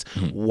 because it's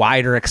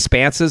wider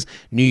expanses.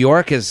 New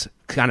York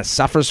kind of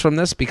suffers from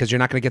this because you're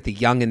not going to get the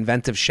young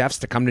inventive chefs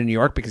to come to New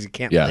York because you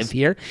can't live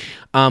here.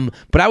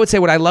 But I would say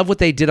what I love what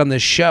they did on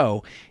this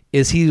show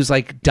is he was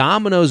like,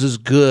 Domino's is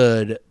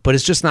good, but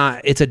it's just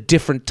not, it's a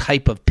different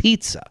type of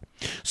pizza.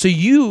 So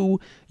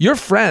your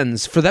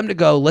friends, for them to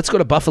go, let's go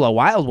to Buffalo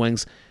Wild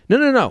Wings.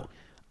 No.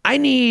 I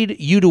need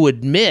you to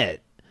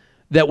admit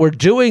that we're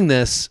doing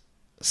this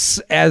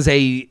as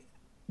a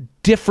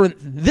different,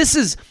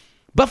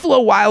 Buffalo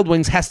Wild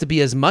Wings has to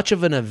be as much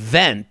of an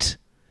event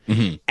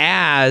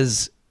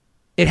as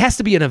it has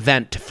to be an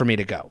event for me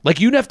to go. Like,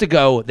 you'd have to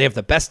go, they have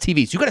the best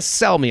TVs. You got to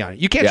sell me on it.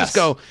 You can't just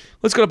go,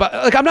 let's go to,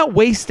 like, I'm not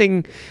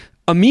wasting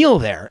a meal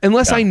there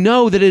unless I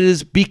know that it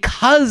is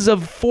because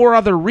of 4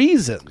 other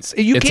reasons.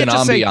 It's an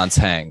ambiance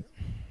hang.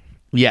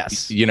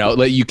 Yes.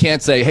 Like, you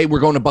can't say, hey,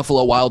 we're going to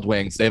Buffalo Wild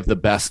Wings. They have the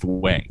best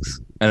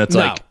wings. And it's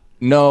like,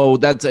 no,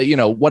 that's,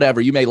 whatever.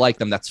 You may like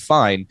them. That's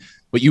fine.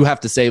 But you have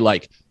to say,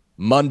 like,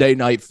 Monday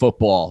Night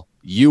Football,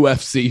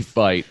 UFC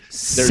fight.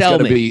 There's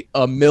going to be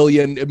a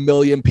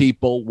million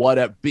people,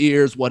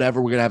 beers,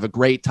 whatever. We're going to have a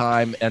great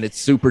time, and it's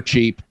super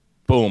cheap.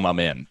 Boom, I'm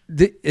in.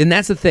 And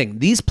that's the thing.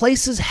 These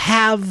places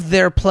have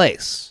their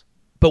place,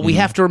 but we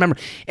have to remember.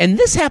 And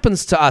this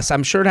happens to us.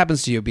 I'm sure it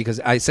happens to you, because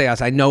I say us.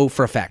 I know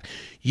for a fact.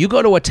 You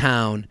go to a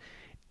town,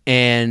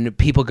 and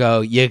people go,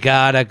 you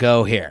got to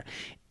go here.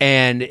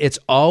 And it's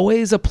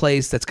always a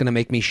place that's going to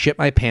make me shit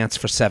my pants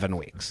for 7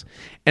 weeks.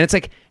 And it's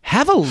like,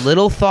 have a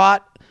little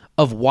thought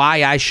of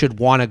why I should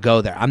want to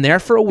go there. I'm there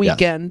for a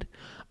weekend.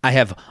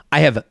 Yes. I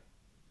have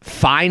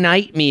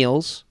finite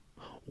meals.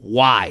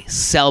 Why?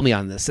 Sell me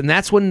on this. And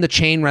that's when the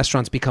chain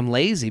restaurants become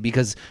lazy,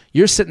 because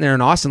you're sitting there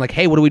in Austin like,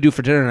 hey, what do we do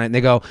for dinner tonight? And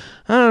they go,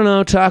 I don't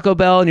know, Taco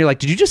Bell. And you're like,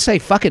 did you just say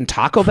fucking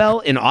Taco Bell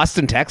in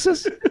Austin,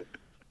 Texas?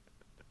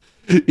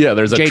 Yeah,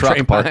 there's a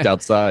truck parked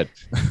outside.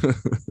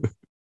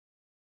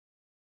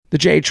 The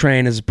J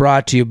Train is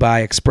brought to you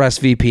by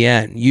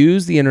ExpressVPN.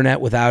 Use the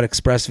internet without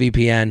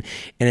ExpressVPN,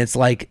 and it's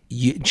like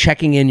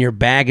checking in your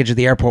baggage at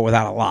the airport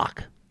without a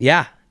lock.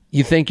 Yeah,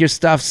 You think your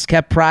stuff's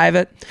kept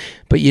private,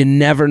 but you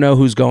never know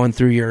who's going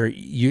through your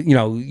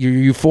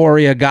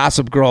Euphoria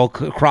Gossip Girl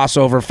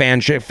crossover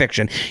fan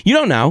fiction. You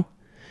don't know.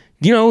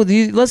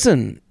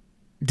 Listen,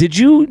 did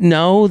you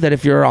know that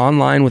if you're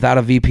online without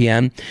a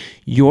VPN,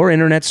 your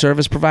internet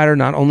service provider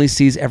not only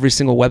sees every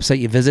single website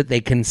you visit,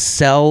 they can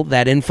sell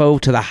that info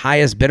to the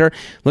highest bidder?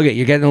 Look at,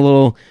 you're getting a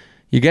little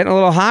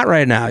hot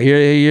right now.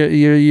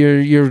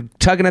 You're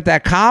tugging at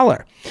that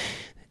collar.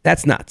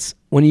 That's nuts.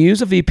 When you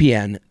use a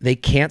VPN, they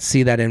can't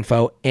see that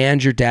info,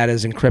 and your data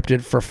is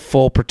encrypted for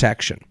full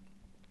protection.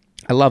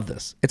 I love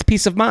this. It's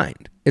peace of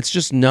mind. It's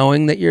just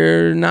knowing that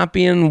you're not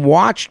being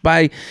watched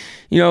by,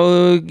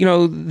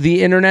 the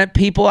internet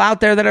people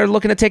out there that are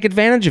looking to take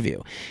advantage of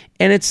you.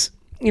 And it's,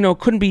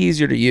 couldn't be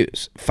easier to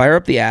use. Fire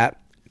up the app.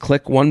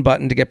 Click one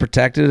button to get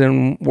protected,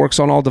 and works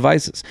on all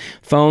devices,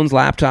 phones,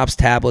 laptops,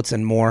 tablets,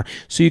 and more,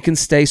 so you can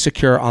stay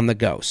secure on the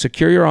go.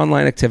 Secure your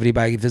online activity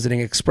by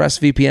visiting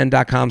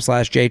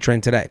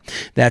expressvpn.com/JTrain today.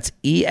 That's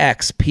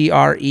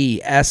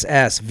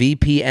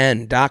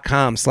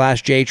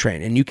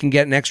expressvpn.com/JTrain, and you can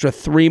get an extra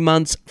 3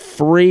 months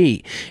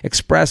free.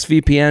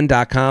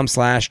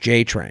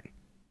 expressvpn.com/JTrain.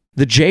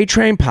 The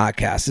JTrain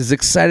podcast is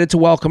excited to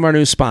welcome our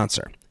new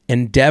sponsor,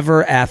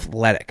 Endeavor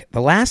Athletic.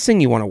 The last thing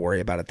you want to worry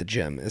about at the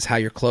gym is how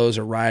your clothes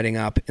are riding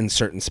up in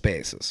certain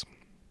spaces.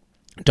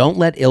 Don't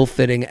let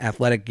ill-fitting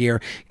athletic gear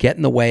get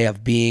in the way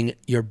of being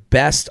your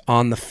best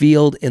on the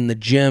field, in the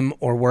gym,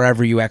 or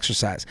wherever you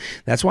exercise.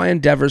 That's why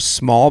Endeavor's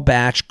small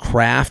batch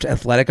craft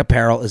athletic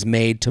apparel is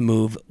made to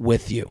move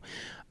with you.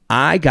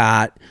 I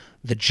got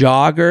the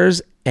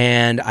joggers,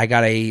 and I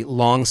got a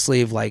long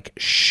sleeve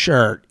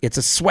shirt. It's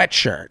a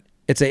sweatshirt.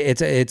 It's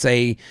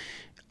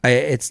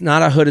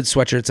not a hooded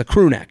sweatshirt. It's a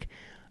crew neck.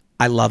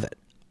 I love it.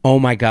 Oh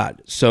my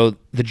God. So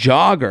the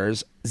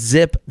joggers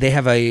zip,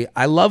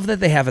 I love that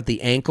they have at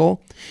the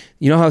ankle.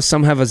 You know how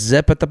some have a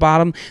zip at the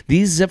bottom?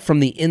 These zip from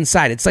the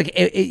inside. It's like,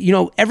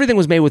 everything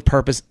was made with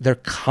purpose. They're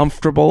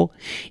comfortable.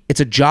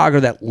 It's a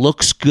jogger that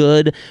looks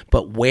good,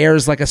 but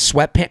wears like a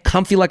sweatpant,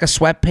 comfy like a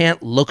sweatpant,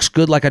 looks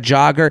good like a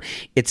jogger.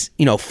 It's,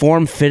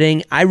 form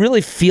fitting. I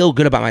really feel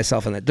good about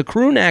myself in it. The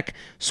crew neck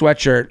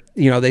sweatshirt,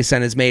 they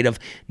sent is made of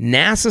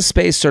NASA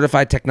space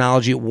certified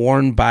technology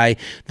worn by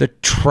the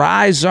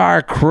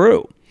Trizar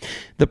crew.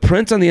 The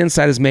print on the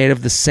inside is made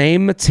of the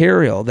same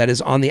material that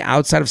is on the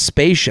outside of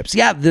spaceships.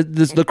 Yeah,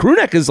 the crew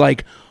neck is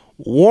like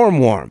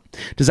warm,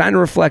 designed to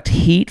reflect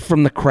heat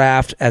from the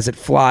craft as it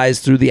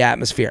flies through the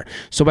atmosphere.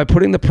 So by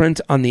putting the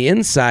print on the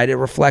inside, it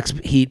reflects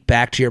heat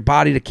back to your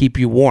body to keep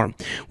you warm.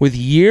 With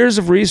years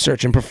of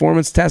research and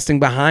performance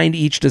testing behind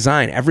each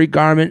design, every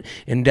garment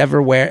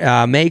Endeavor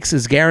makes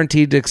is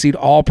guaranteed to exceed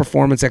all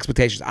performance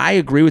expectations. I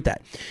agree with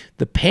that.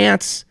 The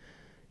pants,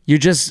 you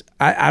just,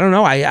 I don't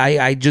know.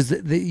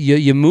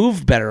 You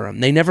move better on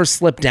them. They never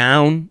slip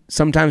down.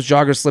 Sometimes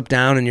joggers slip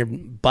down and your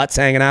butt's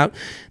hanging out.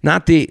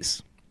 Not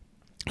these.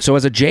 So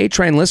as a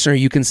JTrain listener,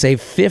 you can save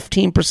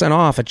 15%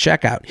 off at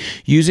checkout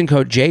using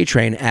code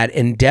JTrain at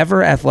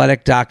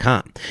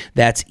EndeavorAthletic.com.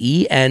 That's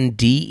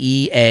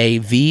ENDEAVOR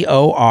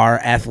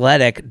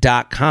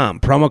Athletic.com.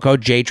 Promo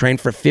code JTrain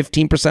for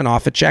 15%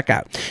 off at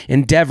checkout.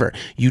 Endeavor,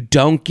 you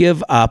don't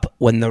give up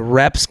when the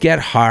reps get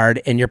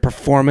hard, and your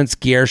performance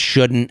gear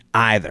shouldn't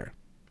either.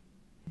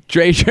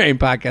 JTrain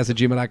Podcast at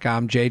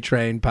gmail.com,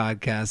 JTrain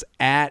Podcast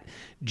at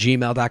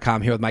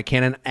gmail.com. Here with Mike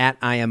Cannon at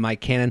I Am Mike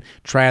Cannon.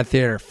 Triad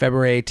Theater,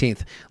 February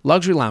 18th.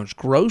 Luxury Lounge,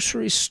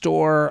 Grocery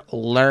Store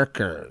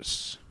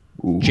Lurkers.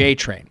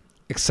 JTrain.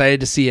 Excited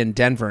to see you in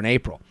Denver in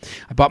April.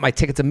 I bought my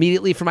tickets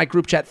immediately for my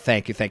group chat.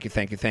 Thank you. Thanks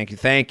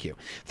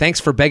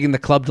for begging the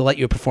club to let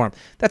you perform.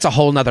 That's a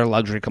whole nother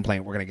luxury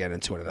complaint. We're going to get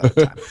into it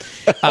another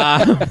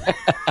time.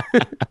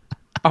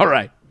 All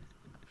right.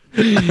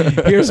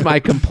 Here's my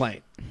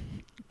complaint.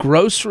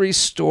 Grocery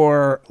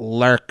store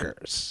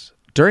lurkers.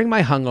 During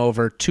my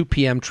hungover 2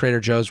 p.m.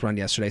 Trader Joe's run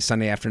yesterday,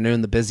 Sunday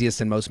afternoon, the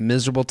busiest and most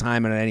miserable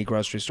time in any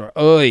grocery store.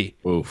 Oy.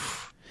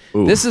 Oof.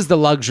 This is the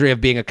luxury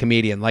of being a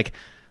comedian. Like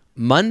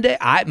Monday,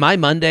 my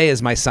Monday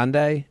is my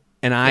Sunday,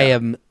 and I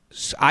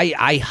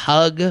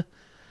hug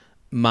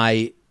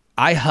my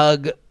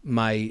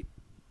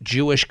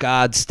Jewish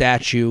God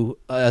statue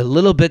a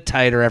little bit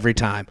tighter every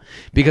time,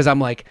 because I'm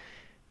like,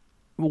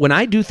 when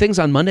I do things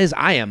on Mondays,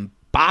 I am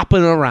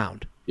bopping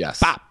around.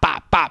 Yes. Bop,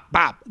 bop, bop,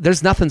 bop.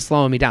 There's nothing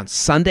slowing me down.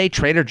 Sunday,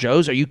 Trader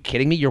Joe's, are you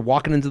kidding me? You're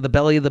walking into the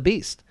belly of the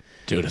beast.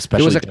 Dude,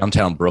 especially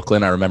downtown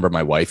Brooklyn. I remember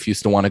my wife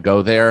used to want to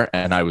go there,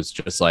 and I was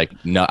just like,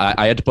 no,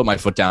 I had to put my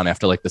foot down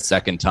after like the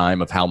second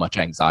time of how much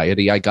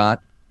anxiety I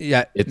got.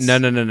 Yeah,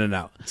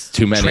 no. It's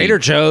too many. Trader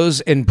Joe's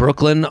in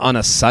Brooklyn on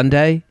a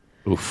Sunday?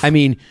 Oof. I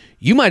mean,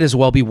 you might as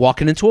well be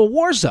walking into a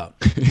war zone.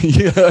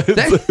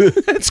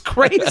 That's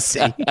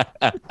crazy.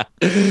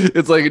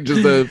 It's like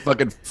just a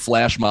fucking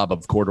flash mob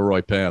of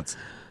corduroy pants.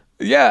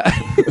 Yeah.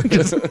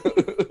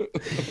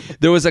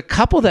 There was a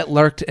couple that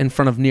lurked in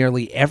front of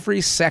nearly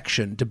every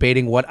section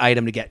debating what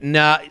item to get.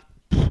 Nah,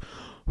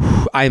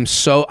 I'm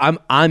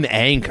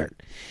angered.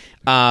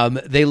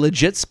 They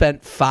legit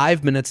spent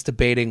 5 minutes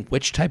debating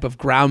which type of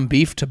ground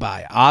beef to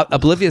buy,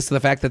 oblivious to the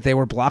fact that they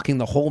were blocking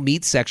the whole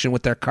meat section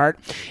with their cart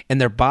and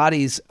their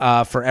bodies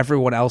for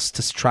everyone else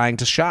trying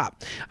to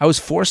shop. I was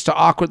forced to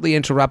awkwardly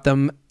interrupt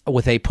them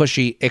with a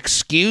pushy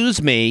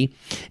 "excuse me"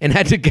 and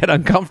had to get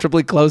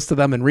uncomfortably close to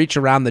them and reach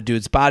around the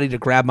dude's body to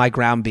grab my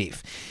ground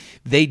beef.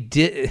 They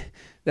did.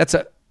 That's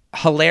a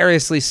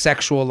hilariously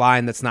sexual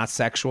line that's not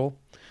sexual.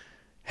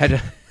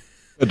 Had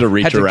to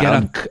reach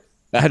around.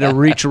 Had to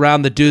reach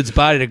around the dude's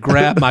body to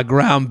grab my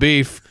ground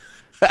beef.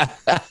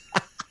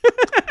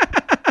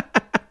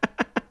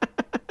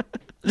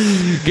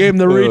 Gave him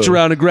the reach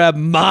around to grab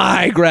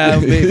my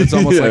ground beef. It's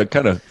almost like it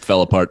kind of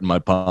fell apart in my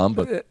palm,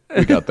 but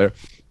we got there.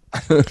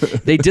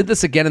 They did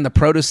this again in the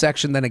produce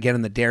section, then again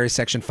in the dairy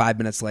section 5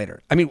 minutes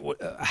later. I mean,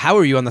 how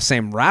are you on the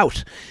same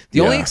route?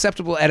 The only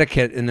acceptable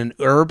etiquette in an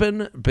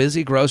urban,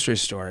 busy grocery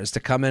store is to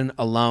come in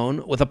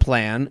alone with a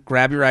plan,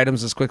 grab your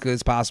items as quickly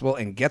as possible,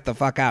 and get the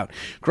fuck out.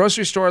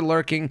 Grocery store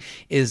lurking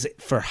is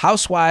for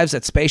housewives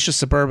at spacious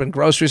suburban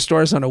grocery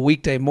stores on a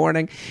weekday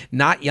morning,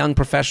 not young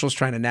professionals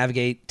trying to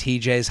navigate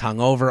TJ's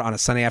hungover on a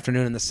sunny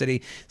afternoon in the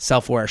city.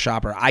 Self-aware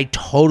shopper. I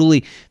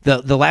totally,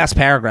 the last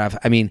paragraph,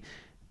 I mean,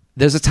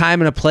 there's a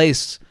time and a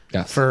place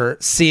for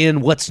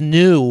seeing what's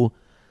new,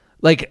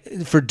 like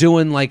for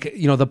doing like,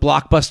 the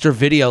Blockbuster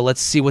video.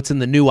 Let's see what's in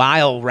the new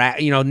aisle rack,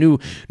 new releases.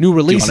 Do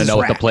you want to know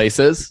what the place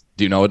is?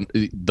 Do you know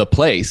the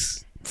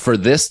place for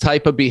this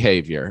type of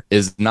behavior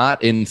is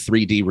not in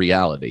 3D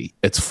reality.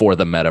 It's for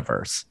the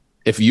metaverse.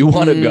 If you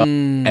want to go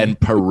and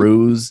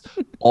peruse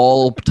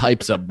all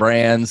types of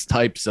brands,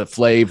 types of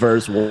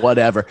flavors,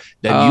 whatever,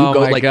 then you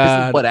go like,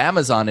 this is what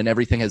Amazon and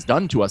everything has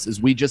done to us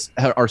is we just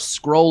are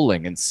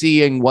scrolling and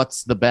seeing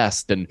what's the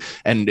best and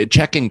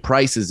checking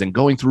prices and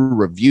going through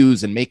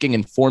reviews and making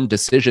informed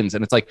decisions.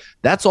 And it's like,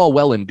 that's all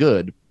well and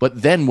good.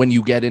 But then when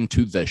you get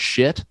into the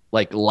shit,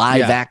 like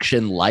live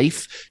action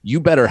life, you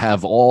better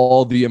have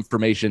all the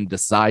information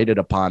decided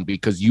upon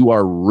because you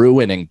are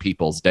ruining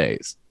people's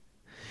days.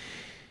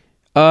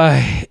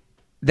 That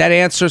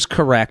answer's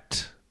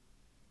correct.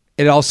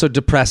 It also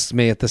depressed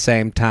me at the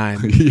same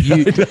time.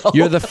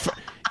 You're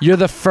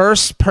the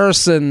first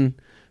person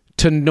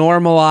to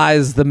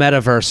normalize the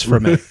metaverse for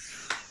me.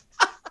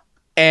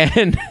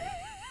 And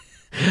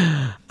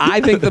I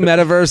think the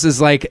metaverse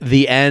is like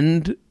the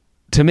end.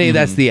 To me,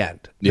 that's the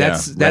end.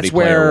 That's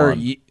where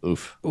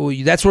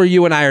that's where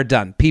you and I are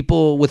done.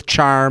 People with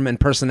charm and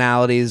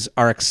personalities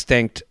are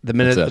extinct the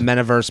minute the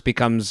metaverse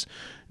becomes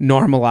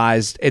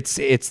normalized.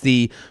 It's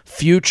the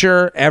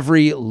future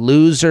every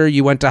loser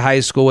you went to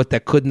high school with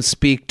that couldn't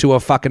speak to a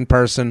fucking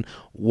person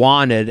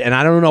wanted, and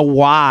I don't know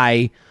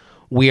why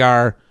we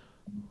are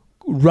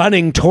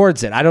running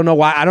towards it. I don't know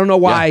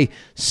why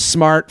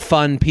smart,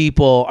 fun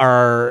people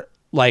are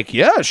like,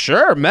 yeah,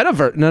 sure,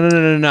 metaverse.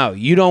 No.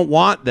 You don't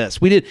want this.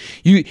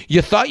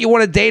 You thought you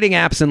wanted dating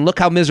apps, and look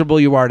how miserable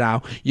you are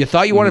now. You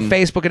thought you wanted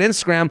Facebook and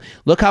Instagram.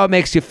 Look how it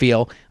makes you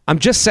feel. I'm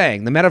just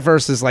saying, the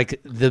metaverse is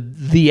like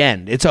the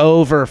end. It's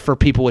over for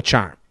people with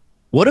charm.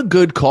 What a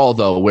good call,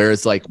 though, where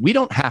it's like, we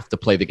don't have to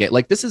play the game.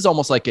 Like, this is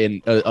almost like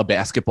a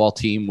basketball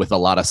team with a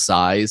lot of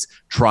size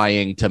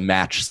trying to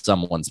match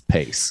someone's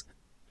pace.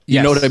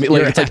 You know what I mean?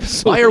 Like,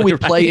 it's like, why are we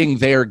playing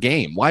their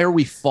game? Why are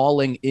we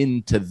falling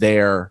into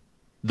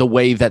the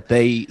way that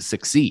they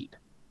succeed?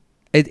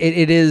 It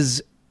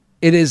is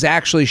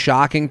actually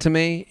shocking to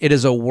me. It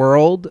is a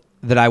world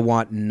that I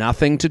want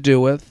nothing to do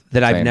with,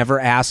 that I've never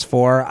asked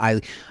for.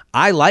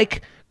 I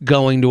like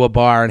going to a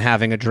bar and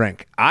having a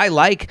drink. I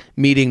like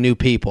meeting new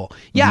people.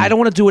 Yeah, I don't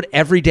want to do it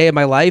every day of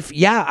my life.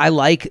 Yeah, I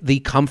like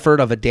the comfort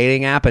of a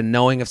dating app and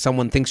knowing if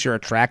someone thinks you're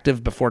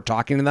attractive before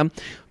talking to them.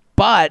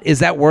 But is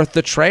that worth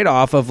the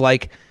trade-off of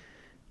like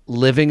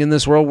living in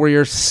this world where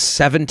you're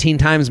 17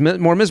 times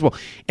more miserable?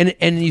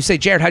 And you say,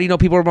 Jared, how do you know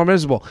people are more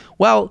miserable?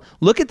 Well,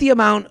 look at the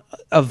amount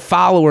of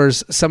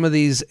followers some of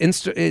these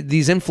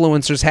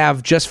influencers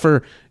have just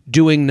for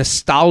doing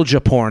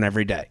nostalgia porn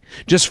every day,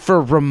 just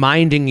for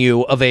reminding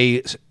you of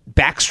a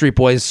Backstreet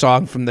Boys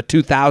song from the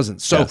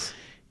 2000s. So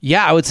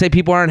yeah, I would say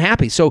people aren't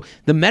happy. So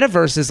the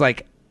metaverse is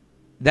like,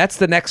 that's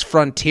the next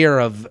frontier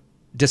of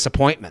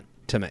disappointment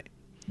to me.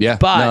 Yeah.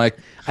 But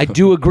I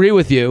do agree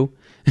with you.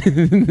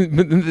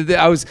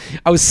 I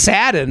was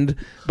saddened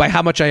by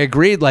how much I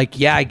agreed. Like,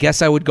 yeah, I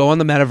guess I would go on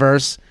the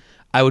metaverse.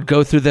 I would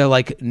go through the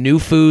like new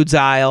foods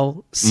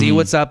aisle, see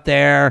what's up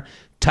there,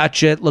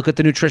 touch it, look at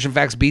the nutrition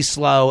facts, be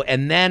slow,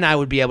 and then I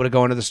would be able to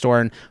go into the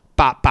store and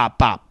bop,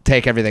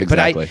 take everything.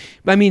 Exactly.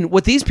 But I mean,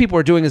 what these people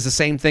are doing is the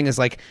same thing as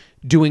like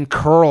doing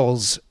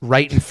curls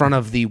right in front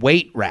of the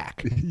weight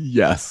rack.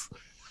 Yes.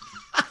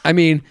 I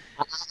mean,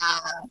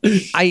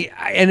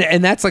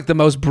 and that's like the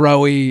most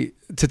bro-y,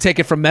 to take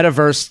it from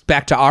metaverse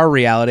back to our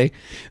reality.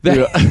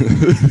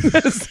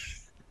 It's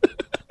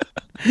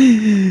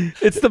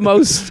the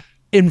most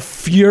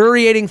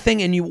infuriating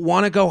thing, and you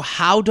want to go,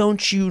 how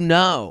don't you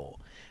know?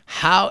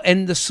 How?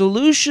 And the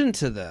solution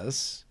to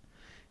this,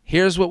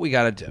 here's what we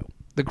got to do.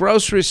 The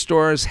grocery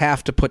stores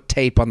have to put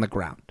tape on the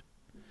ground.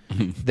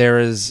 There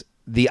is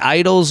the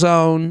idle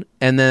zone,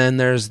 and then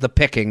there's the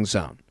picking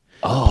zone.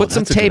 Oh, Put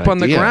some that's a good tape on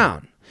the idea.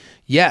 ground.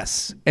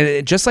 Yes.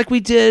 And just like we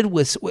did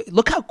with,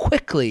 look how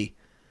quickly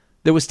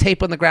there was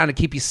tape on the ground to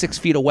keep you 6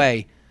 feet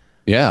away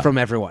from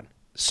everyone.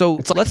 So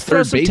It's like let's throw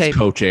third some base tape.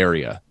 coach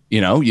area.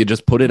 You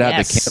just put it out.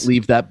 Yes. They can't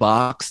leave that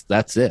box.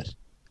 That's it.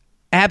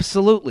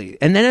 Absolutely.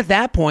 And then at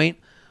that point,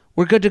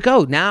 we're good to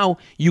go. Now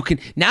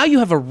you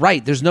have a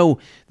right. There's no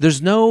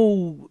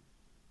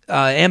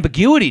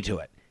ambiguity to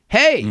it.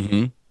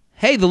 Hey,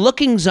 hey, the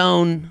looking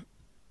zone,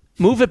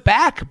 move it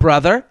back,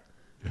 brother.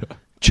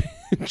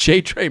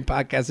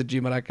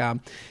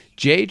 JTrainPodcast@gmail.com.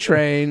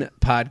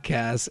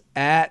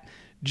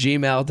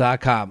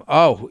 JTrainPodcast@gmail.com.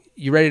 Oh,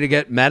 you ready to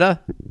get meta?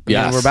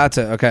 Yes. We're about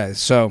to. Okay,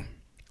 so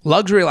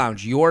Luxury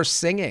Lounge, you're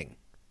singing.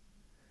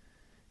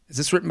 Is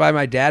this written by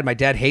my dad? My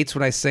dad hates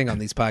when I sing on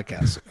these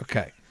podcasts.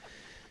 Okay.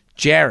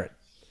 Jared,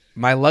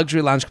 my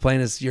Luxury Lounge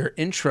complaint is your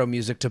intro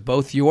music to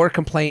both your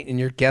complaint and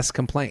your guest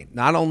complaint.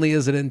 Not only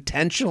is it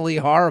intentionally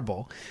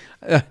horrible,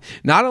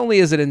 not only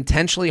is it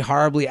intentionally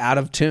horribly out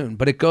of tune,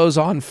 but it goes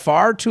on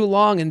far too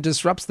long and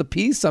disrupts the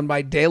peace on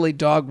my daily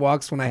dog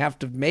walks when I have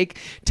to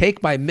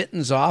take my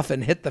mittens off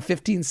and hit the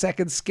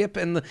 15-second skip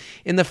in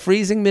the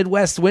freezing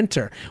Midwest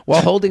winter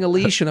while holding a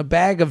leash and a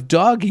bag of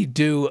doggy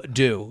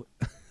do.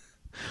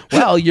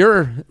 Well,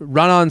 your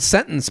run-on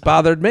sentence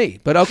bothered me,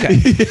 but okay.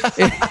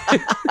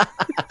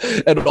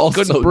 And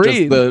also Couldn't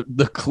breathe. just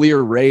the clear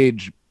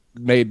rage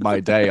made my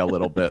day a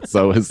little bit.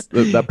 So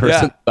that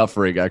person's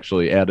suffering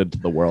actually added to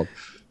the world.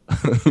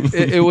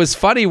 It was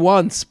funny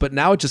once, but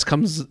now it just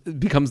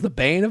becomes the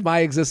bane of my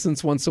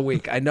existence once a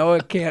week. I know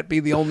it can't be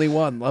the only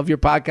one. Love your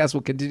podcast.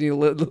 We'll continue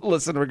to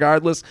listen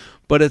regardless,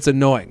 but it's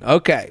annoying.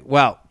 Okay,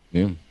 well,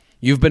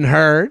 You've been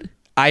heard.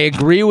 I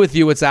agree with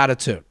you. It's out of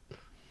tune.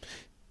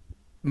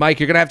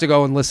 Mike, you're going to have to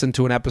go and listen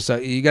to an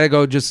episode. You got to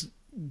go just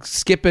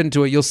skip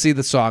into it. You'll see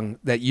the song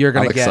that you're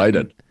going to get. I'm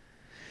excited.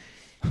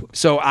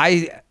 So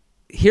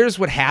here's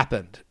what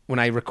happened when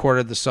I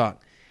recorded the song.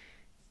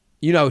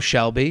 You know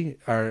Shelby,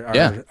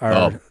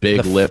 our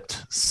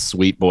big-lipped,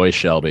 sweet boy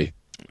Shelby.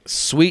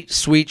 Sweet,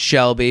 sweet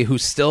Shelby, who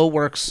still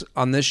works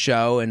on this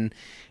show. And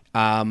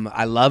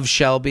I love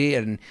Shelby,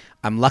 and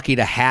I'm lucky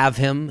to have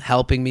him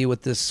helping me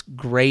with this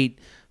great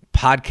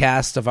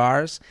podcast of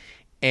ours.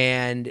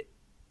 And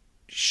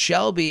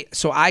Shelby,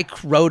 so I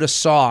wrote a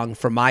song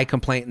for my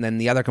complaint and then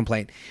the other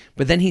complaint,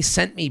 but then he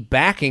sent me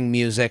backing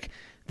music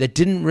that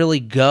didn't really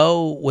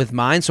go with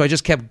mine, so I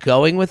just kept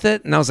going with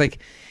it, and I was like,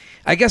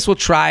 I guess we'll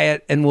try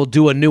it and we'll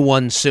do a new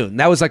one soon.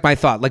 That was like my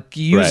thought, like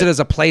use it as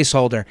a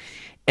placeholder.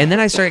 And then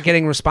I started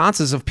getting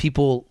responses of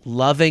people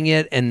loving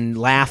it and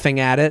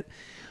laughing at it,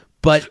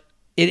 but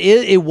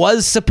it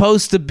was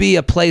supposed to be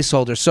a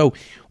placeholder. So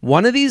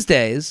one of these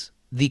days,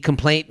 the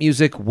complaint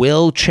music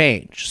will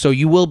change, so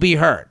you will be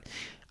heard.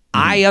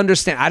 I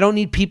understand. I don't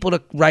need people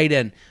to write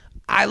in,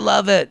 I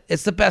love it.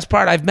 It's the best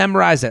part. I've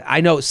memorized it.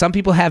 I know some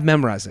people have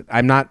memorized it.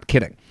 I'm not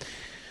kidding.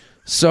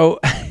 So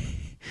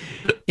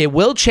it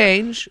will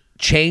change.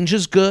 Change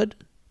is good.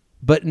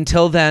 But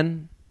until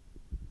then,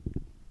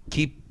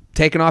 keep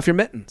taking off your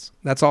mittens.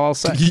 That's all I'll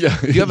say.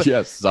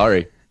 Yes,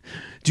 sorry.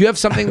 Do you have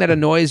something that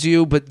annoys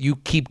you, but you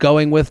keep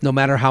going with no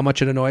matter how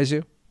much it annoys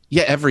you?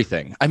 Yeah,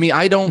 everything. I mean,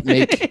 I don't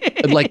make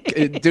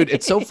dude,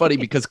 it's so funny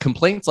because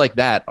complaints like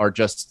that are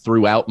just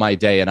throughout my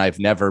day, and I've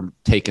never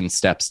taken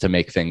steps to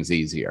make things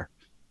easier.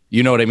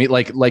 You know what I mean?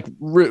 Like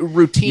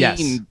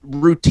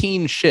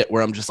routine shit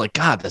where I'm just like,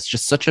 God, that's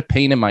just such a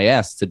pain in my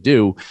ass to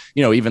do.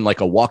 Even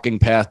like a walking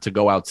path to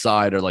go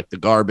outside, or like the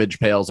garbage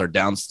pails are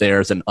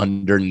downstairs and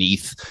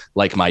underneath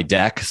like my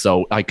deck.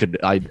 So I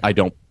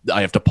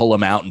have to pull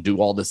them out and do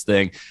all this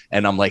thing.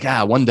 And I'm like,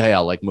 one day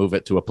I'll like move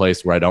it to a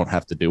place where I don't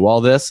have to do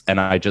all this. And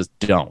I just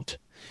don't.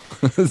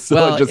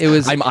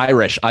 I'm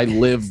Irish. I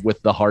live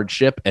with the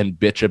hardship and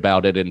bitch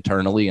about it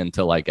internally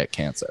until I get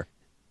cancer.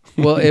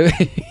 Well,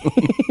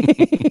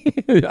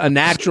 a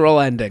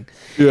natural ending.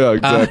 Yeah,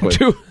 exactly.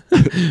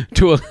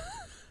 To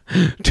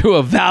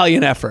a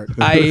valiant effort.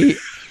 Well,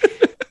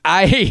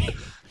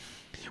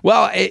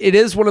 it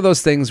is one of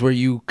those things where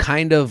you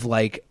kind of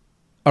like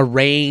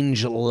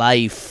arrange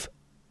life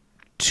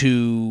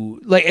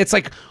to like, it's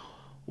like,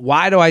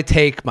 why do I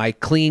take my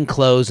clean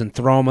clothes and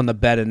throw them on the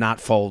bed and not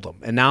fold them?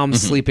 And now I'm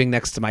sleeping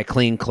next to my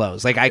clean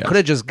clothes. Like I could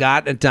have just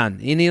gotten it done.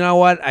 And you know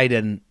what? I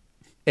didn't.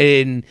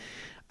 And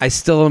I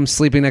still am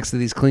sleeping next to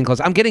these clean clothes.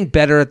 I'm getting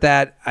better at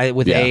that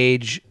with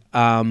age.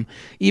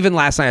 Even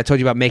last night I told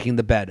you about making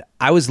the bed.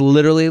 I was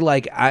literally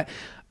like a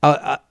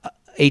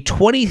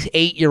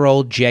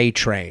 28-year-old J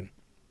Train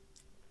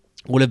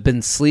would have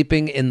been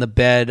sleeping in the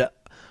bed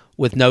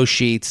with no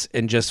sheets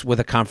and just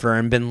with a comforter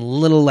and been a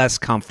little less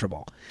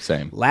comfortable.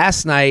 Same.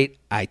 Last night,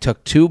 I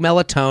took 2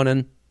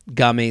 melatonin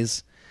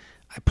gummies.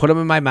 I put them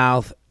in my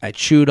mouth. I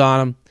chewed on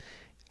them.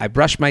 I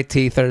brushed my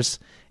teethers.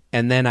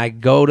 And then I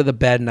go to the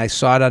bed and I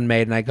saw it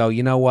unmade and I go,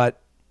 you know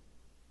what?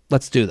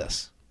 Let's do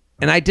this.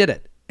 And I did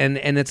it. And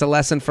it's a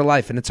lesson for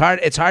life. And it's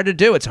hard to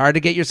do. It's hard to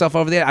get yourself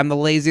over there. I'm the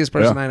laziest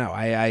person I know.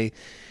 I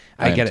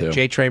get it.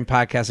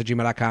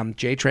 JTrainPodcast@gmail.com.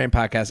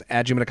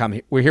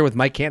 JTrainPodcast@gmail.com. We're here with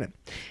Mike Cannon.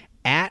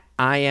 at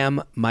I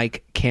am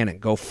Mike Cannon.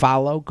 Go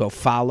follow.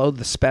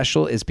 The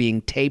special is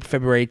being taped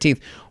February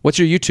 18th. What's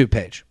your YouTube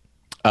page?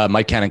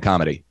 Mike Cannon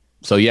Comedy.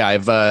 So yeah,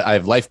 I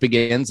have Life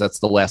Begins. That's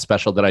the last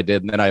special that I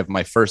did, and then I have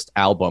my first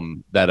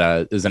album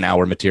that is an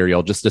hour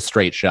material, just a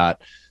straight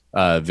shot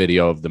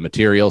video of the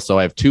material. So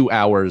I have 2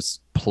 hours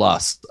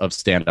plus of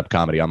stand-up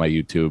comedy on my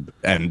YouTube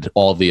and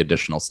all the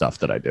additional stuff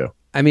that I do.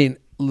 I mean,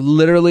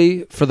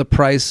 literally for the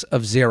price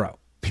of zero,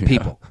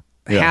 people.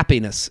 Yeah.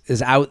 Happiness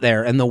is out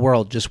there in the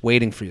world just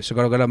waiting for you. So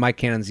go to Mike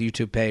Cannon's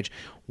YouTube page,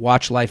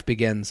 watch Life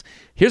Begins.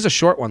 Here's a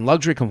short one,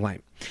 luxury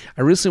complaint.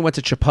 I recently went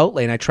to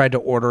Chipotle and I tried to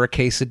order a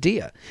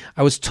quesadilla.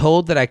 I was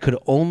told that I could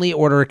only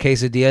order a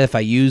quesadilla if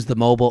I used the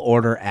mobile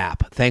order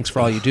app. Thanks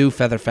for all you do,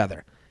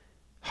 Feather.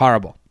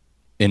 Horrible.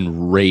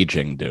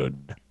 Enraging,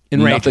 dude.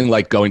 Enraging. Nothing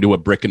like going to a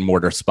brick and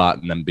mortar spot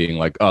and then being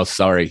like, oh,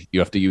 sorry, you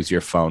have to use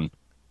your phone.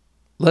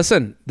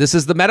 Listen, this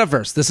is the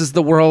metaverse. This is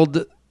the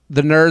world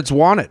the nerds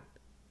wanted.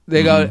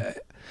 They go.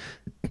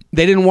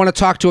 They didn't want to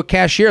talk to a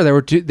cashier.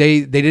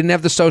 They didn't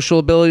have the social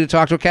ability to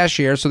talk to a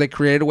cashier, so they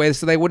created a way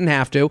so they wouldn't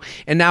have to.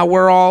 And now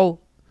we're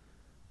all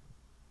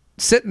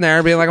sitting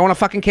there being like, I want a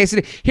fucking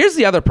quesadilla. Here's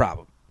the other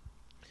problem.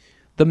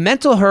 The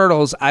mental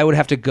hurdles I would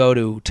have to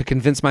go to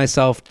convince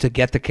myself to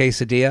get the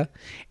quesadilla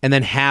and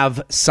then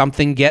have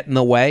something get in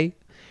the way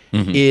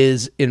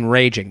is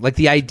enraging. Like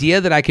the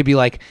idea that I could be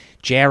like,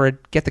 Jared,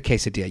 get the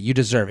quesadilla. You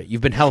deserve it.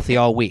 You've been healthy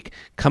all week.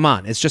 Come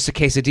on. It's just a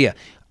quesadilla.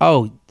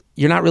 Oh,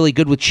 you're not really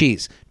good with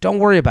cheese. Don't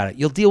worry about it.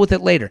 You'll deal with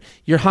it later.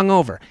 You're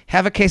hungover.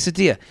 Have a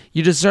quesadilla.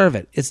 You deserve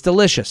it. It's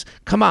delicious.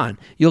 Come on.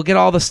 You'll get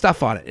all the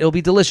stuff on it. It'll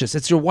be delicious.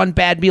 It's your one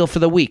bad meal for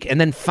the week. And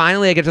then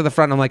finally I get to the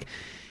front and I'm like,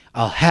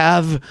 I'll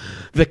have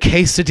the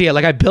quesadilla.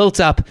 Like I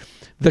built up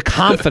the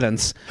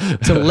confidence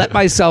to let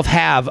myself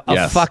have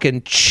a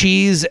fucking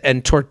cheese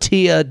and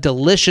tortilla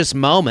delicious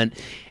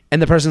moment. And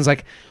the person's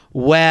like,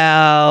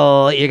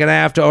 well, you're going to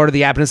have to order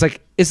the app. And it's like,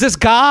 is this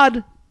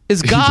God?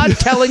 Is God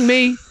telling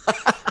me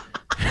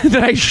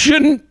that I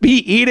shouldn't be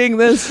eating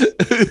this?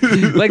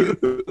 Like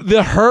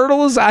the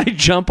hurdles I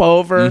jump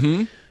over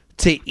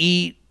to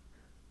eat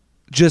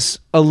just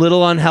a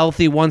little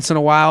unhealthy once in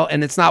a while,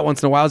 and it's not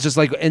once in a while, it's just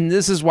like, and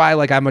this is why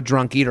like I'm a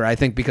drunk eater, I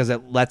think, because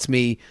it lets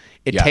me,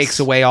 it takes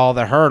away all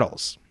the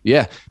hurdles.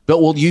 Yeah.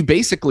 But well, you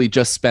basically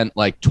just spent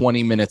like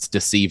 20 minutes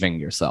deceiving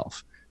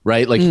yourself.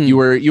 Right? Like you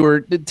were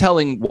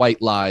telling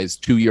white lies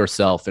to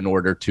yourself in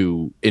order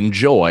to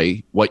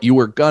enjoy what you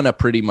were gonna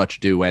pretty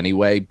much do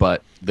anyway,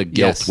 but the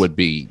guilt would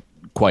be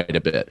quite a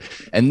bit.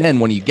 And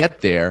then when you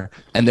get there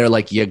and they're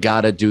like, you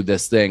gotta do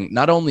this thing,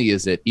 not only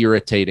is it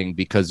irritating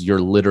because you're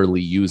literally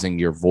using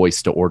your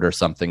voice to order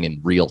something in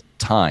real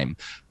time,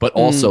 but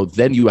also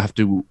then you have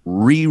to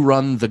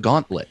rerun the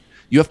gauntlet.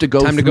 You have to go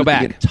through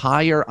the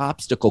entire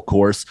obstacle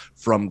course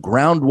from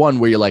ground one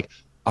where you're like,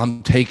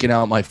 I'm taking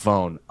out my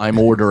phone. I'm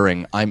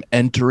ordering. I'm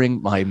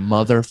entering my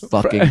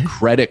motherfucking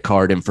credit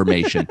card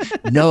information.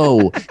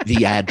 No,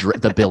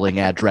 the billing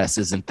address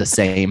isn't the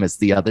same as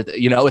the other.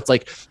 You know, it's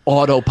like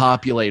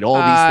auto-populate all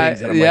these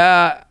things. And I'm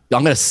like,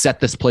 I'm going to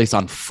set this place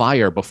on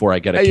fire before I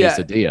get a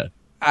quesadilla.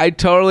 I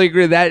totally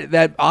agree.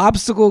 That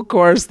obstacle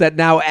course that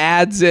now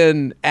adds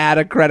in add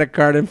a credit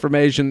card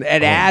information.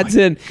 It adds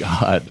in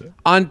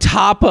on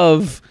top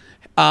of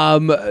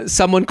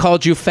someone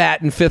called you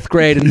fat in 5th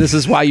grade and this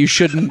is why you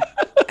shouldn't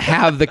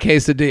have the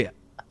quesadilla.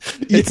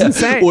 It's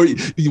insane. Or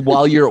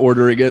while you're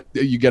ordering it,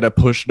 you get a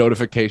push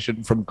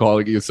notification from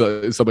calling you,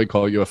 somebody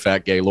calling you a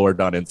fat gay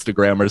lord on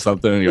Instagram or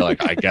something, and you're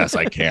like, I guess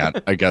I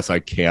can't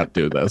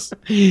do this.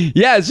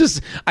 Yeah, it's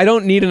just, I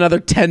don't need another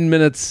 10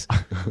 minutes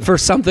for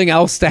something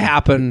else to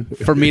happen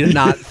for me to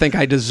not think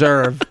I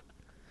deserve.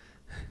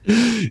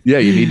 Yeah,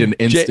 you need an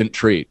instant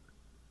treat.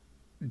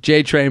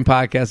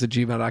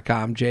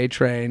 jtrainpodcast@gmail.com,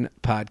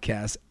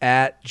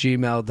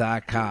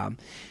 jtrainpodcast@gmail.com.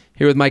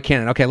 Here with Mike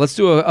Cannon. Okay, let's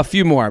do a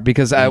few more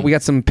because we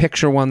got some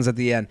picture ones at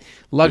the end.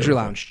 Luxury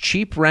Lounge,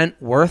 cheap rent,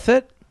 worth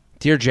it?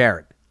 Dear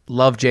Jared,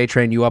 love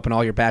J-Train, you up and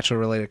all your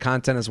Bachelor-related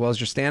content as well as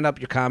your stand-up.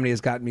 Your comedy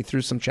has gotten me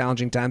through some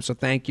challenging times, so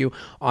thank you.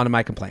 On to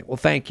my complaint. Well,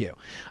 thank you.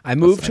 I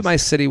moved to my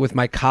city with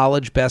my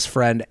college best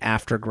friend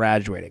after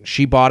graduating.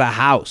 She bought a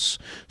house,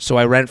 so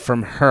I rent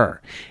from her.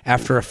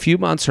 After a few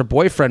months, her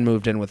boyfriend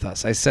moved in with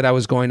us. I said I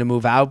was going to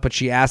move out, but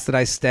she asked that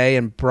I stay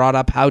and brought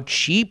up how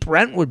cheap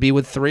rent would be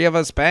with 3 of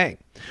us paying.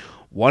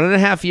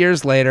 1.5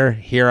 years later,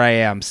 here I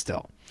am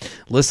still,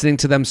 listening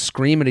to them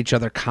scream at each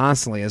other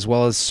constantly, as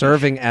well as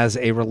serving as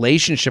a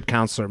relationship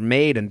counselor,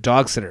 maid, and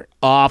dog sitter.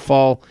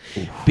 Awful.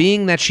 Oof.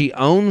 Being that she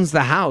owns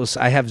the house,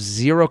 I have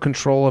zero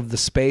control of the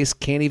space,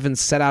 can't even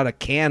set out a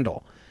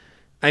candle.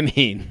 I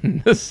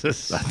mean, that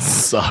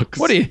sucks.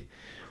 What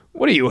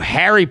are you,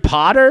 Harry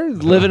Potter,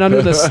 living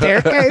under the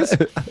staircase?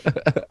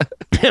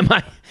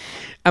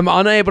 I'm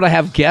unable to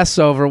have guests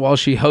over while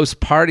she hosts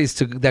parties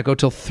that go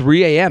till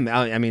 3 a.m.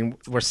 I mean,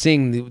 we're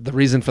seeing the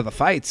reason for the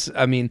fights.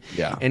 I mean,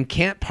 and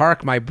can't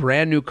park my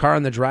brand new car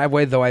in the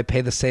driveway, though I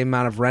pay the same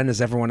amount of rent as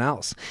everyone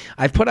else.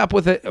 I've put up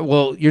with it.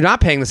 Well, you're not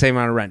paying the same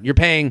amount of rent. You're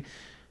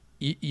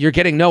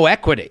getting no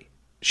equity.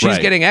 She's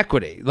Right. getting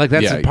equity. Like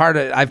that's Yeah. a part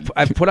of.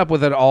 I've put up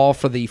with it all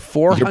for the You're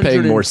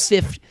paying more.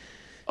 450.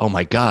 Oh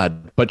my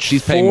God! But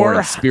she's paying more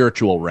in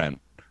spiritual rent.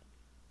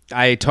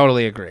 I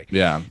totally agree.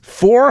 Yeah.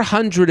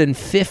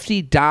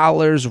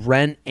 $450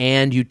 rent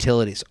and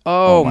utilities.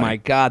 Oh my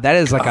God, that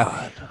is like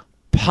a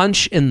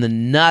punch in the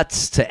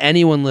nuts to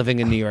anyone living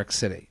in New York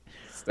City.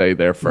 Stay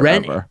there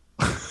forever.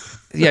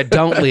 Yeah,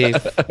 don't leave.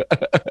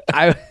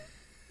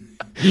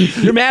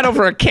 You're mad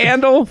over a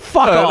candle?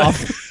 Fuck off.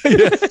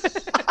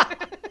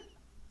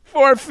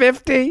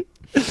 450.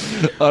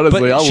 Honestly,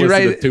 But I'll she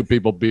listen to write- two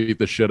people beat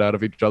the shit out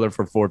of each other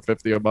for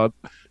 $450 a month.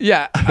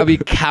 Yeah, I'll be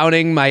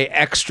counting my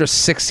extra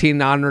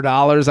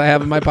 $1,600 I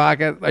have in my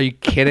pocket. Are you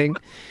kidding?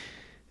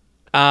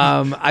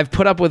 I've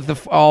put up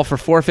with all for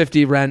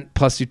 $450 rent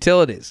plus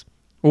utilities,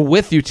 or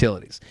with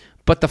utilities.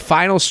 But the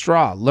final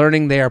straw,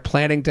 learning they are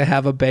planning to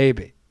have a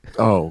baby.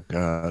 Oh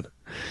God.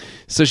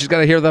 So she's got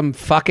to hear them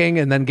fucking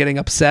and then getting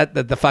upset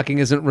that the fucking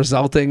isn't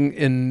resulting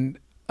in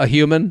a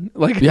human.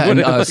 Like, Yeah. And,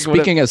 like,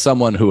 speaking as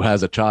someone who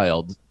has a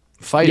child,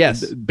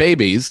 Yes.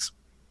 babies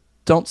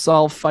don't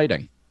solve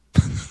fighting.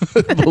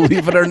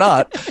 Believe it or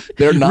not,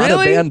 they're not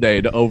Really? a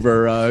band-aid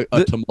over a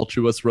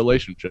tumultuous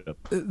relationship.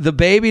 the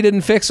baby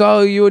didn't fix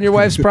all you and your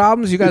wife's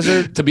problems. You guys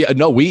are To be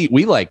no, we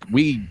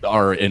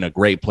are in a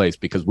great place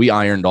because we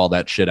ironed all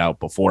that shit out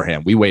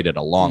beforehand. We waited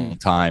a long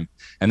time,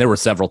 and there were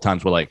several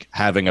times where like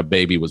having a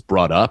baby was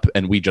brought up,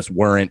 and we just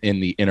weren't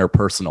in the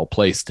interpersonal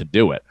place to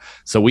do it.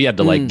 So we had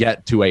to like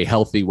get to a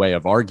healthy way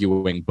of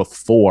arguing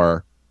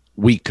before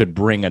we could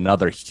bring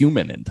another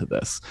human into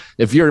this.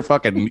 If you're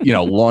fucking,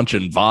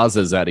 launching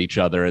vases at each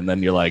other and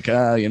then you're like,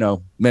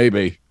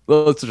 maybe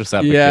let's just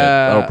have the kid.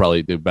 That'll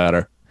probably do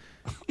better.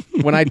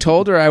 when I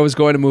told her I was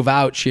going to move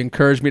out, she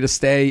encouraged me to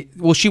stay.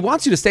 Well, she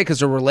wants you to stay because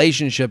her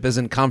relationship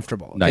isn't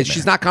comfortable. Nightmare.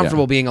 She's not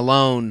comfortable being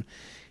alone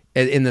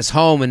in this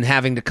home and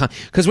having to come.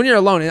 Because when you're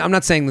alone, I'm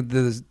not saying that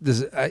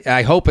this,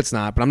 I hope it's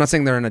not, but I'm not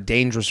saying they're in a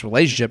dangerous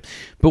relationship.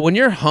 But when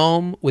you're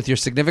home with your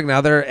significant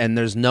other and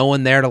there's no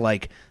one there to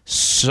like,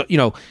 change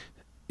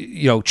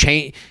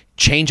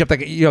up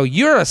the,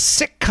 you're a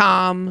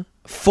sitcom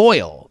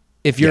foil.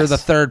 If you're the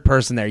third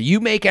person there, you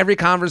make every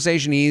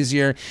conversation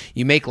easier.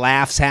 You make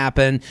laughs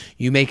happen.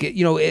 You make it,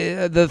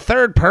 the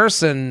third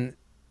person,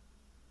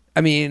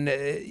 I mean,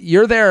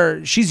 you're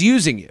there. She's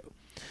using you.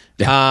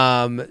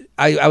 Yeah.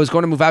 I was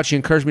going to move out. She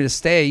encouraged me to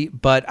stay,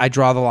 but I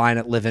draw the line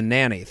at live-in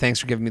nanny. Thanks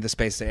for giving me the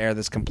space to air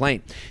this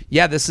complaint.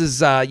 Yeah, this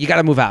is, you got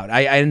to move out.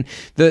 And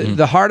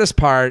the hardest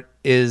part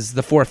is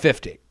the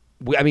 450.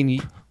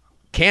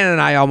 Ken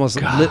and I almost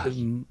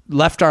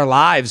left our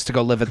lives to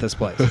go live at this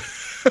place.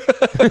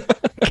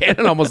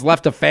 Cannon almost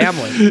left a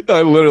family.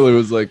 I literally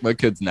was like, my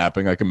kid's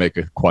napping. I can make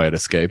a quiet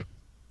escape.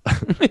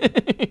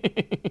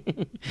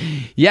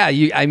 Yeah,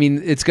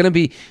 it's going to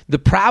be, the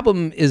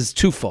problem is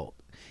twofold.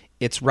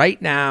 It's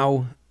right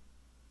now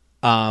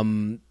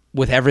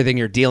with everything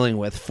you're dealing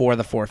with for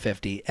the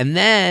 450. And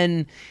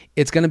then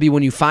it's going to be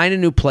when you find a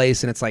new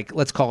place and it's like,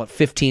 let's call it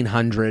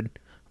 1,500,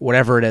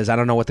 whatever it is. I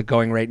don't know what the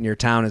going rate in your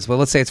town is, but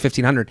let's say it's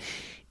 1,500.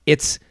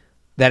 It's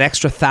that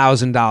extra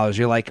 $1,000.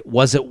 You're like,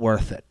 was it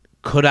worth it?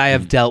 Could I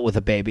have dealt with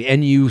a baby?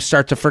 And you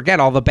start to forget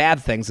all the bad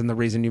things and the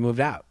reason you moved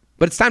out.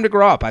 But it's time to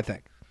grow up, I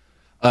think.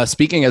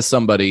 Speaking as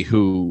somebody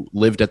who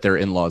lived at their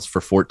in-laws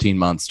for 14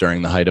 months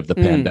during the height of the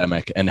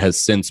pandemic and has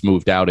since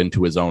moved out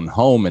into his own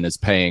home and is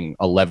paying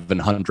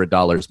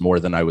 $1,100 more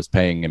than I was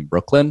paying in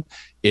Brooklyn,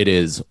 it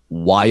is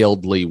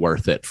wildly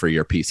worth it for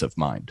your peace of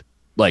mind.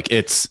 Like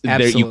it's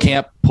there, you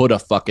can't put a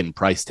fucking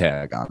price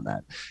tag on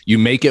that. You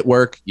make it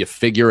work, you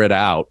figure it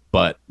out,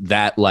 but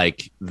that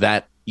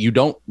you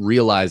don't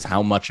realize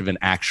how much of an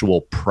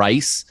actual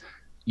price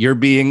you're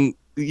being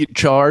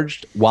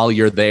charged while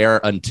you're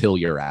there until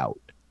you're out.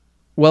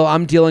 Well,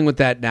 I'm dealing with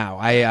that now.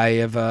 I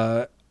have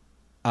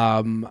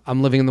I'm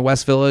living in the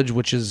West Village,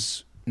 which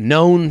is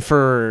known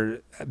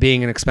for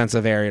being an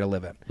expensive area to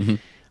live in. Mm-hmm.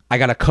 I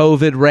got a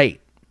COVID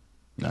rate.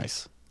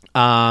 Nice.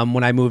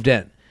 When I moved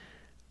in,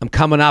 I'm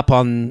coming up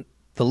on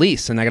the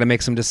lease, and I got to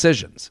make some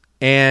decisions.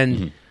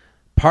 And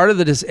part of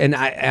the and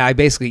I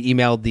basically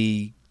emailed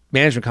the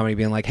management company,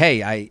 being like,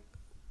 "Hey,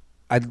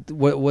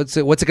 what's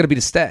it going to be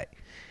to stay?"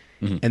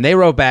 Mm-hmm. And they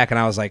wrote back, and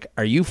I was like,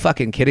 "Are you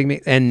fucking kidding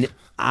me?" And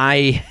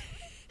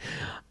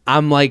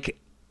I'm like,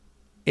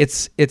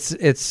 it's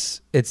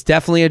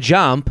definitely a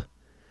jump,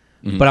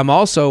 but I'm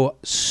also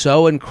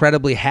so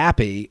incredibly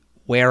happy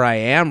where I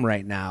am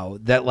right now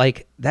that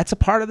like that's a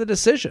part of the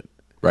decision,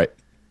 right?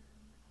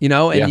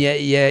 And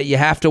you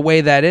have to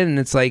weigh that in. And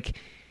it's like,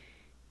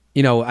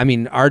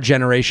 our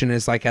generation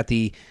is like at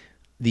the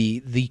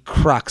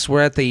crux.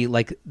 We're at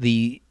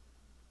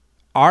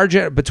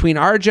between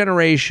our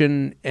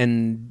generation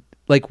and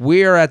like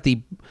we're at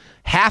the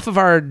half of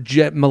our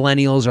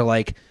millennials are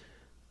like,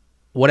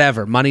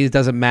 whatever, money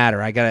doesn't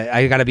matter. I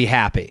gotta be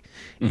happy.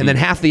 And then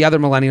half the other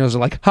millennials are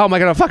like, how am I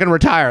gonna fucking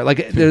retire?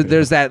 Like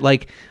there's that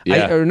like,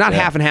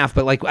 half and half,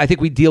 but like I think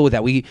we deal with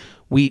that. We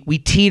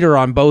teeter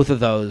on both of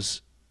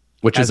those,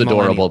 which is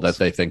adorable that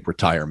they think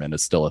retirement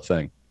is still a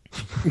thing.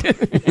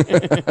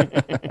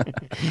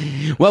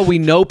 Well, we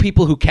know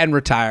people who can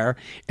retire,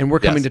 and we're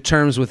coming to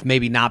terms with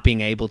maybe not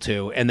being able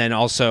to. And then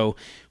also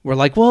we're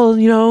like, well,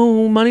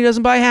 money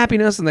doesn't buy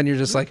happiness. And then you're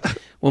just like,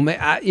 well,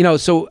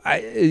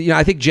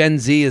 I think Gen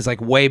Z is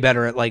like way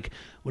better at like,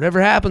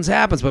 whatever happens,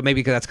 happens, but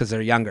maybe that's because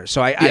they're younger.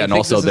 So I and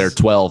also they're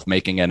 12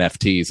 making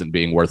NFTs and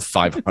being worth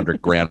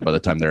 $500,000 by the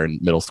time they're in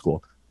middle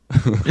school.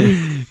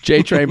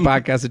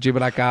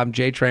 JTrainPodcast@gmail.com,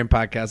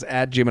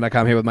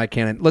 JTrainPodcast@gmail.com here with Mike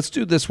Cannon. Let's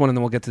do this one and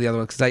then we'll get to the other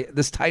one because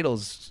this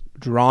title's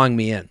drawing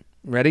me in.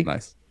 Ready?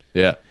 Nice.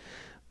 Yeah.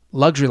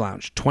 Luxury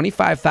Lounge.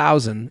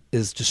 25,000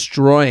 is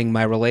destroying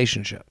my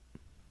relationship.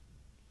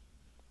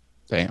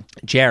 Damn.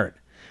 Jared.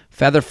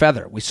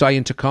 Feather. We saw you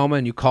in Tacoma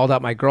and you called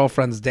out my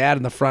girlfriend's dad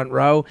in the front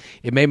row.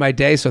 It made my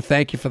day, so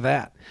thank you for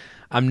that.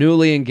 I'm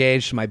newly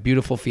engaged to my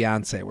beautiful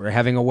fiance. We're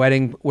having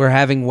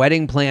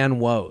wedding plan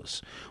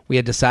woes. We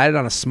had decided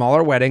on a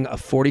smaller wedding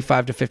of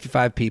 45 to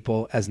 55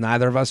 people as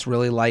neither of us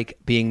really like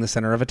being the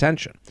center of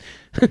attention.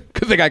 Good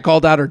thing I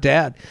called out her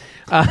dad.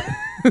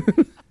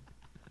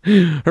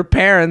 Her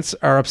parents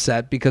are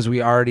upset because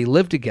we already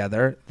live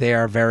together. They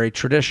are very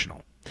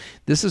traditional.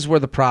 This is where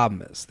the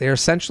problem is. They are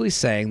essentially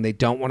saying they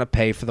don't want to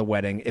pay for the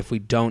wedding if we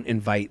don't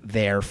invite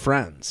their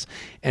friends.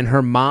 And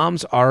her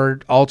mom's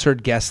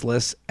altered guest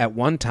list at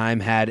one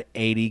time had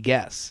 80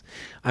 guests.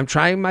 I'm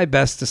trying my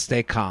best to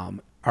stay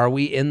calm. Are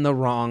we in the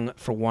wrong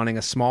for wanting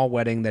a small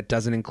wedding that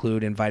doesn't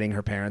include inviting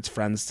her parents'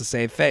 friends to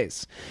save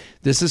face?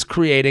 This is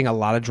creating a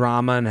lot of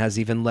drama and has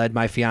even led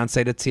my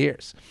fiance to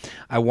tears.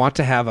 I want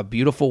to have a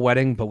beautiful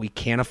wedding, but we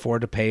can't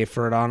afford to pay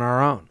for it on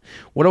our own.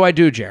 What do I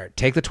do, Jared?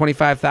 Take the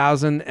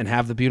 $25,000 and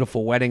have the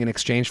beautiful wedding in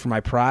exchange for my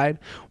pride?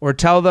 Or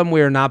tell them we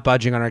are not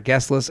budging on our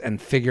guest list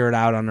and figure it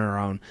out on our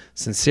own?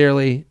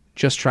 Sincerely,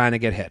 just trying to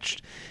get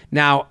hitched.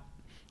 Now,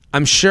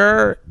 I'm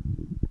sure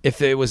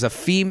if it was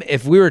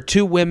if we were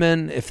two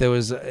women, if there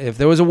was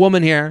a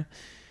woman here,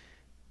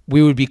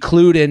 we would be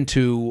clued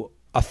into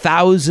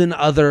 1,000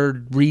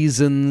 other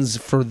reasons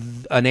for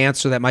an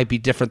answer that might be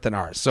different than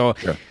ours. So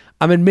sure.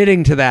 I'm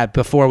admitting to that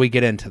before we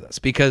get into this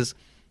because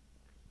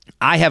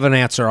I have an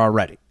answer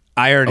already.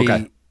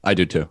 Okay. I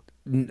do too.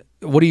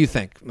 What do you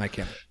think, Mike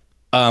Kim?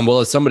 Well,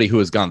 as somebody who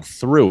has gone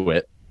through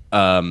it,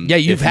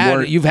 you've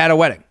had a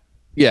wedding.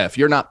 Yeah, if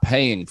you're not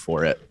paying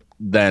for it,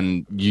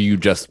 then you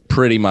just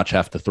pretty much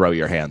have to throw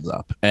your hands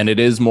up. And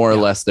it is more or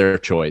less their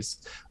choice.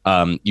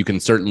 You can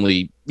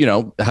certainly,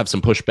 have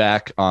some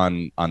pushback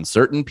on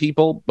certain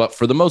people, but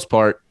for the most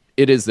part,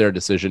 it is their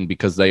decision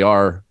because they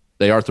are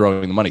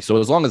throwing the money. So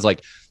as long as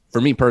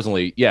for me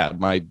personally, yeah,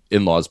 my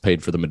in-laws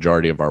paid for the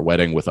majority of our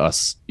wedding with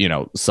us,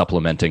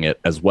 supplementing it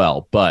as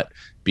well. But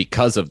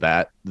because of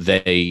that,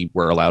 they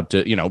were allowed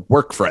to,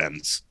 work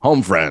friends,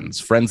 home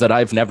friends that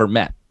I've never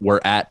met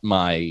were at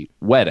my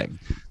wedding.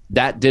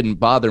 That didn't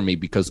bother me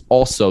because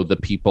also the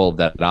people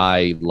that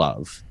I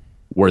love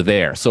were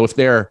there. So if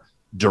they're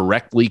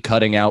directly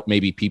cutting out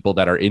maybe people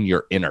that are in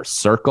your inner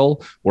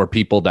circle or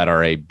people that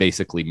are a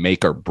basically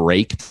make or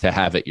break to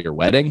have at your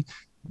wedding,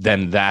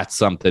 then that's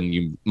something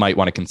you might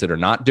want to consider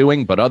not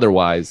doing. But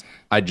otherwise,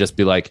 I'd just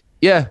be like,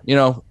 yeah,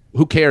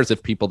 who cares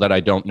if people that I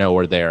don't know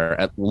are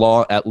there?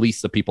 At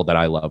least the people that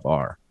I love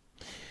are.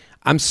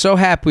 I'm so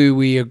happy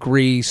we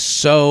agree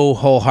so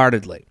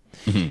wholeheartedly.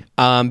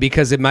 Mm-hmm.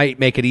 Because it might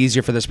make it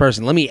easier for this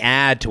person. Let me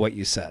add to what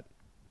you said.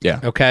 Yeah.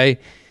 Okay.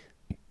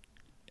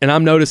 And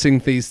I'm noticing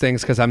these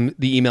things because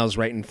the email's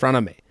right in front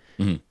of me.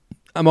 Mm-hmm.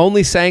 I'm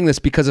only saying this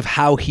because of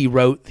how he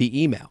wrote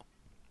the email.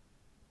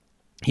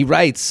 He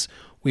writes,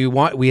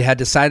 we had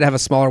decided to have a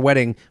smaller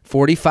wedding,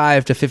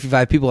 45 to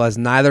 55 people, as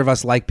neither of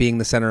us like being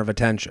the center of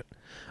attention.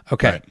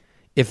 Okay. Right.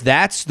 If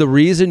that's the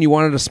reason you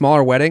wanted a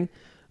smaller wedding,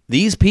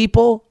 these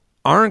people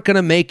aren't going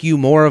to make you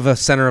more of a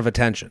center of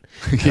attention.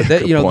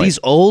 These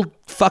old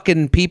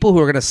fucking people who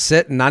are going to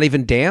sit and not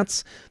even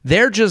dance,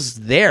 they're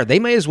just there. They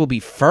may as well be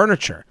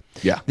furniture.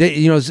 Yeah.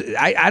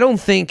 I don't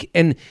think,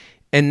 and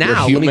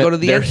now let me go to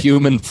the they're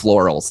human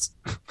florals.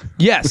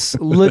 Yes,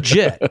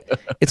 legit.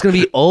 It's going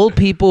to be old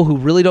people who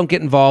really don't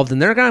get involved, and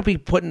they're going to be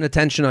putting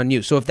attention on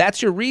you. So if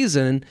that's your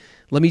reason,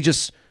 let me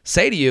just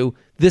say to you,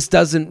 this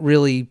doesn't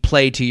really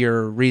play to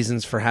your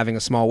reasons for having a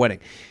small wedding.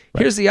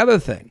 Right. Here's the other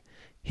thing.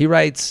 He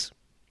writes,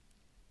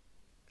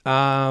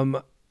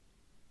 what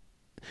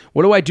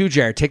do I do,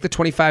 Jared? Take the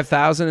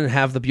 $25,000 and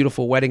have the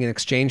beautiful wedding in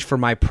exchange for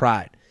my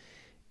pride.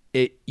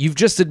 You've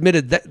just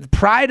admitted that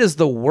pride is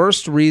the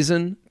worst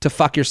reason to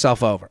fuck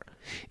yourself over.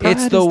 Pride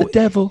is the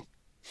devil.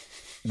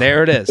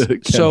 There it is.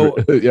 So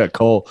yeah,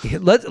 Cole.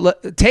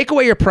 Take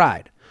away your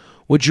pride.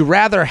 Would you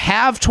rather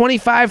have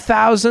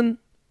 25,000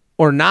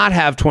 or not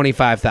have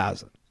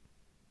 25,000?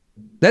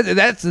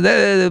 That's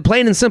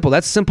plain and simple.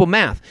 That's simple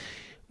math.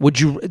 Would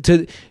you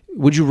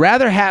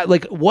rather have,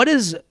 what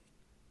is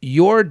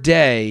your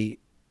day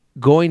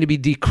going to be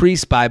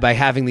decreased by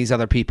having these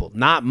other people?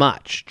 Not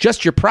much.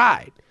 Just your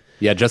pride.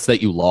 Yeah, just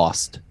that you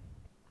lost.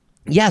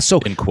 Yeah, so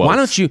why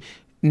don't you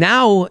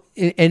now,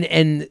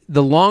 and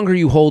the longer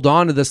you hold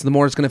on to this, the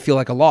more it's going to feel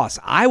like a loss.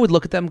 I would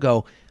look at them and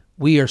go,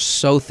 we are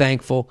so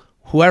thankful.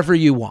 Whoever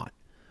you want.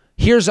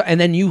 and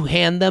then you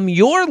hand them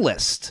your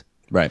list.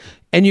 Right.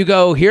 And you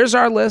go, here's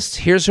our list,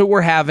 here's who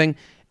we're having,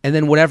 and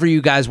then whatever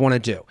you guys want to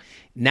do.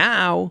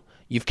 Now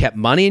you've kept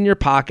money in your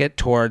pocket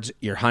towards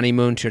your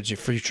honeymoon, towards your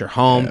future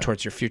home,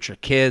 towards your future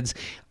kids.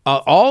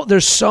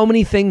 There's so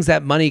many things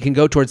that money can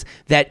go towards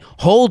that.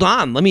 Hold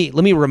on, let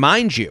me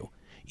remind you,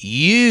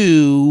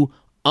 you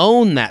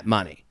own that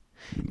money.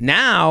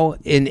 Now,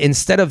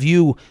 instead of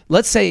you,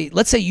 let's say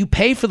you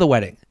pay for the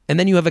wedding, and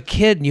then you have a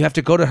kid, and you have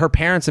to go to her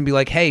parents and be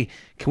like, "Hey,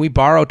 can we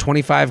borrow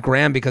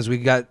 $25,000 because we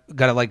got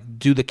to like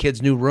do the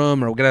kid's new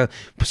room, or we got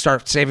to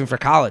start saving for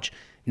college."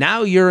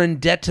 Now you're in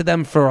debt to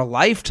them for a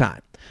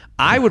lifetime.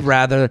 I would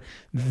rather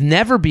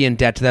never be in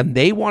debt to them.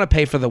 They want to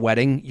pay for the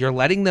wedding. You're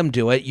letting them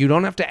do it. You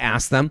don't have to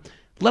ask them.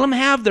 Let them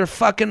have their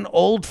fucking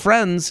old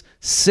friends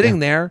sitting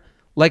there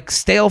like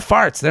stale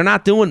farts. They're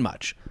not doing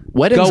much.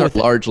 Weddings are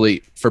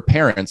largely for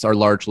parents, are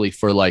largely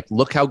for like,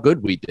 look how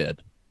good we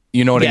did.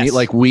 You know what I mean?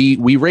 Like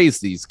we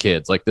raised these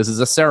kids. Like this is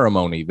a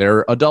ceremony.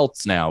 They're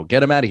adults now.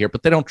 Get them out of here.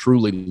 But they don't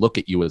truly look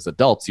at you as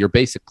adults. You're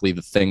basically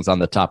the things on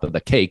the top of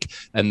the cake,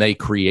 and they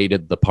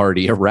created the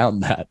party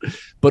around that.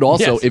 But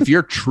also, if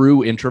you're true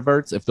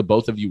introverts, if the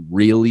both of you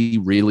really,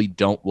 really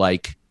don't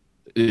like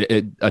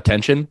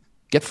attention,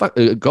 get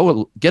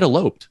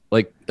eloped.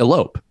 Like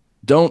elope.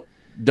 Don't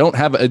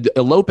have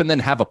elope and then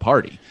have a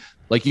party.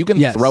 Like you can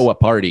throw a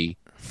party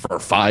for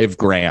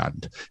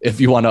 $5,000 if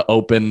you want to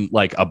open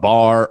like a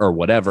bar or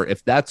whatever.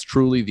 If that's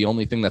truly the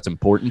only thing that's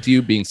important to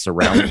you, being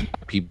surrounded by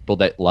people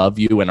that love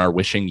you and are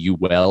wishing you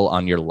well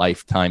on your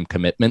lifetime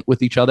commitment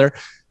with each other,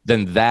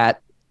 then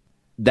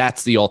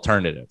that's the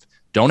alternative.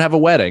 Don't have a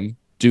wedding,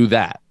 do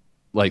that.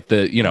 Like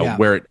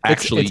where it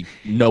actually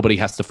nobody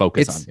has to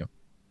focus on you.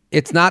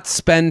 It's not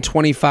spend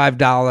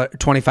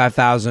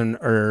 $25,000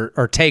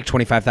 or take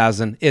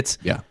 $25,000.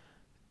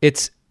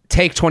 It's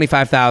take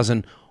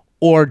 $25,000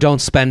 or don't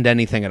spend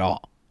anything at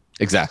all.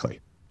 Exactly.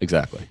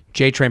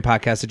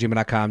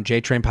 JTrainPodcast@gmail.com,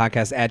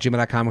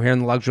 JTrainPodcast@gmail.com. We're here in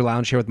the Luxury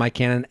Lounge here with Mike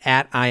Cannon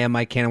at I Am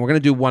Mike Cannon. We're going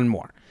to do one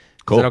more.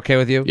 Cool. Is that okay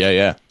with you?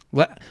 Yeah.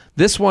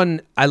 This one,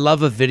 I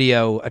love a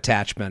video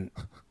attachment,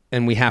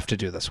 and we have to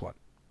do this one.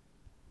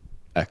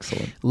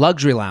 Excellent.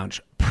 Luxury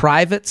Lounge,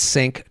 private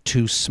sink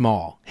too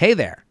small. Hey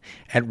there.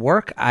 At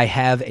work, I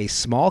have a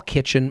small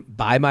kitchen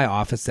by my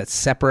office that's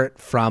separate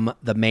from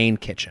the main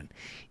kitchen.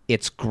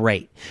 It's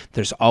great.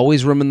 There's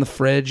always room in the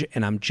fridge,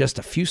 and I'm just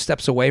a few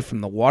steps away from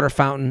the water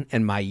fountain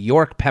and my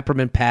York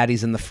peppermint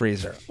patties in the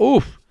freezer.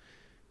 Oof.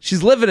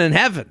 She's living in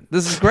heaven.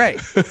 This is great.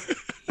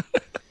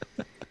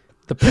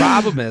 The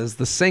problem is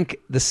the sink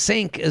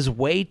is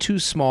way too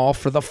small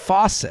for the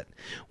faucet.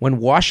 When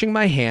washing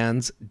my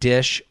hands,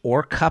 dish,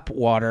 or cup,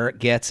 water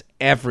gets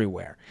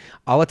everywhere.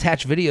 I'll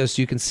attach videos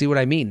so you can see what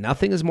I mean.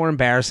 Nothing is more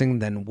embarrassing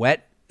than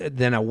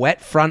a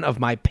wet front of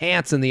my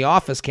pants in the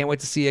office. Can't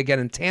wait to see you again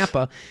in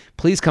Tampa.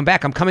 Please come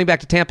back. I'm coming back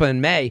to Tampa in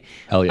May.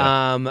 Hell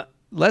yeah.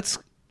 Let's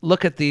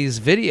look at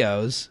these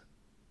videos.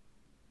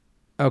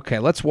 Okay,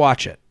 let's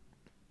watch it.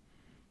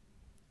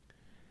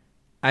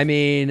 I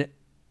mean,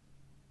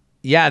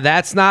 yeah,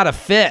 that's not a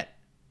fit.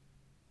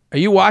 Are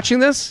you watching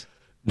this?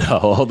 No,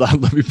 hold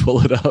on. Let me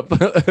pull it up.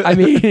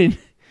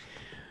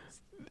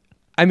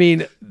 I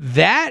mean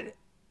that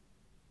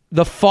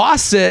the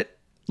faucet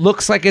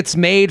looks like it's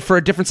made for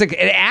a different sink.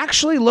 It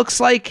actually looks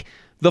like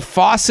the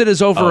faucet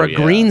is over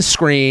green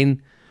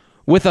screen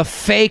with a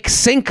fake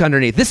sink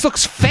underneath. This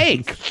looks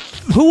fake.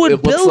 Who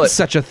would build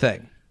such a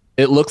thing?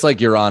 It looks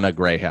like you're on a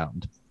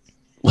Greyhound.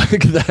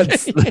 Like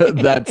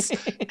that's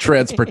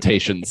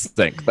transportation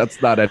sink. That's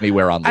not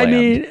anywhere on land. I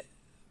mean,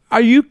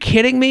 are you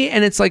kidding me?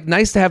 And it's like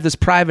nice to have this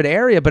private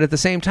area, but at the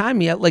same time,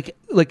 like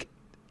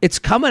it's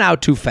coming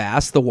out too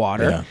fast, the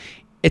water. Yeah.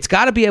 It's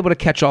got to be able to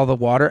catch all the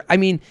water. I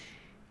mean,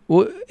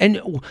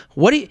 and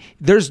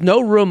there's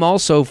no room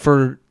also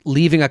for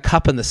leaving a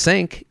cup in the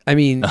sink. I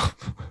mean,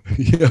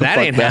 that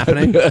ain't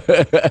happening.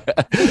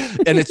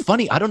 And it's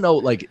funny. I don't know,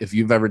 like if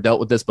you've ever dealt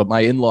with this, but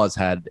my in-laws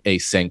had a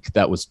sink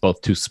that was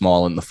both too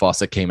small and the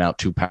faucet came out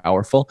too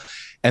powerful.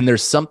 And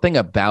there's something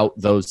about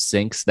those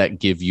sinks that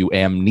give you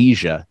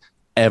amnesia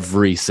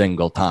every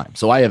single time.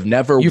 So I have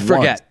never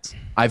forget.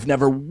 I've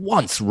never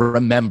once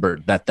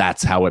remembered that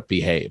that's how it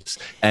behaves.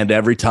 And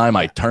every time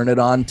I turn it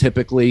on,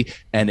 typically,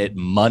 and it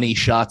money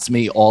shots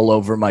me all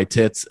over my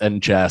tits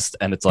and chest.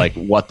 And it's like,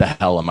 what the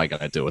hell am I going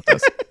to do with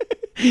this?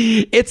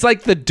 It's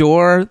like the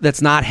door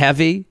that's not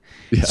heavy.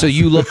 Yeah. So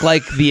you look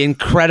like the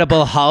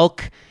Incredible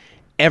Hulk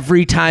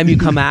every time you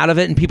come out of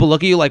it. And people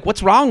look at you like,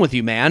 what's wrong with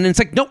you, man? And it's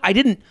like, no, I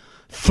didn't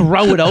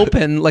throw it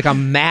open like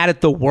I'm mad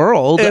at the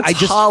world. I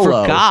just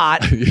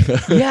forgot.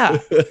 Yeah.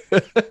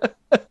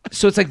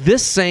 So it's like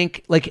this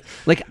sink, like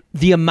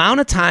the amount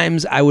of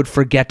times I would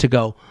forget to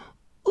go,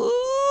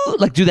 ooh,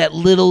 like do that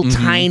little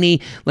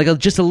tiny, like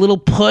just a little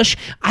push.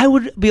 I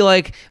would be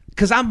like,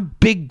 because I'm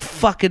big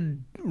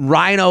fucking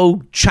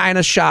Rhino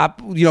China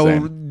shop,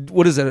 Same.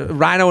 What is it? A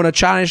Rhino in a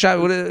China shop?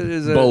 What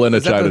is it? Bull in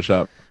a China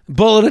shop.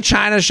 Bull in a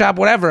China shop,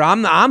 whatever.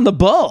 I'm the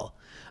bull.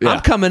 Yeah.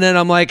 I'm coming in,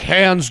 I'm like,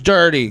 hands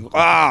dirty.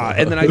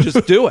 And then I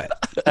just do it.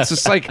 It's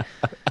just like,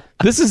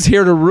 this is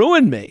here to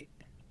ruin me.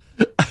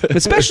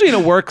 especially in a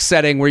work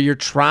setting where you're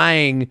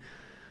trying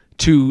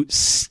to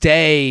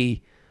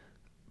stay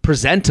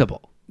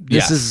presentable.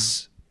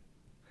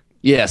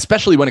 Yeah,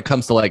 especially when it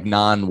comes to like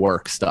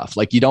non-work stuff.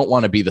 Like you don't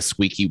want to be the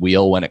squeaky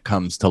wheel when it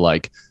comes to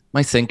like,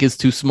 my sink is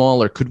too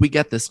small, or could we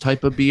get this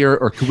type of beer,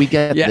 or could we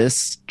get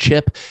this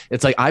chip?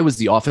 It's like I was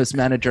the office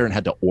manager and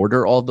had to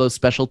order all those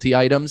specialty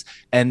items.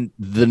 And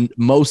the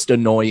most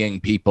annoying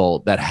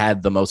people that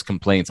had the most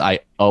complaints, I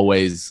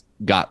always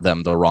got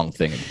them the wrong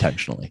thing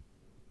intentionally.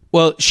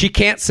 Well, she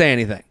can't say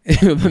anything.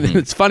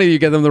 It's funny you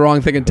get them the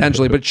wrong thing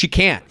intentionally, but she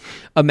can't.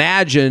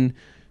 Imagine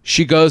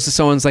she goes to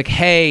someone's like,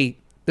 hey,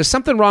 there's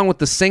something wrong with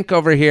the sink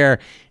over here.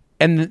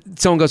 And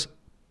someone goes,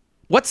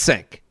 what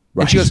sink?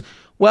 Right. And she goes,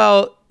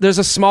 well, there's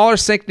a smaller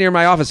sink near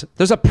my office.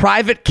 There's a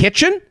private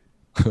kitchen?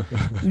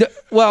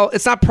 Well,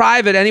 it's not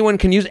private. Anyone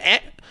can use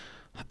it.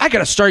 I got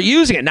to start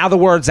using it. Now the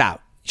word's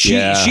out. She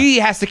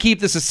has to keep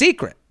this a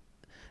secret.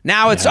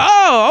 Now it's,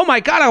 oh my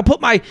God, I'll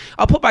put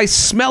my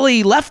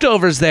smelly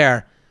leftovers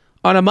there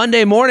on a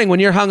Monday morning when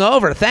you're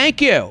hungover.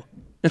 Thank you.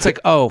 It's like,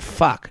 oh,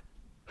 fuck.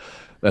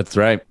 That's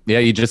right. Yeah,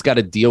 you just got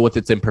to deal with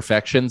its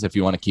imperfections if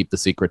you want to keep the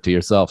secret to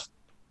yourself.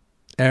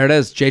 There it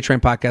is.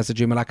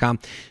 JTrainPodcast@gmail.com.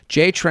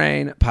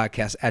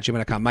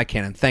 JTrainPodcast@gmail.com. Mike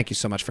Cannon, thank you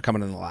so much for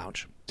coming in the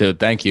lounge. Dude,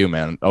 thank you,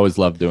 man. Always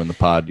love doing the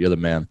pod. You're the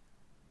man.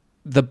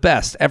 The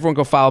best. Everyone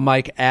go follow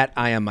Mike at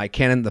I Am Mike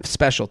Cannon. The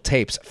special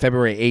tapes,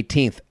 February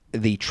 18th,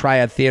 the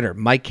Triad Theater,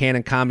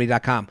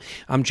 MikeCannonComedy.com.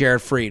 I'm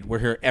Jared Freed. We're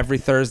here every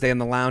Thursday in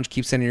the lounge.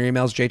 Keep sending your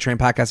emails,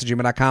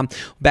 JTrainPodcast@gmail.com.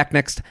 Back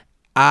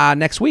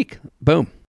next week. Boom.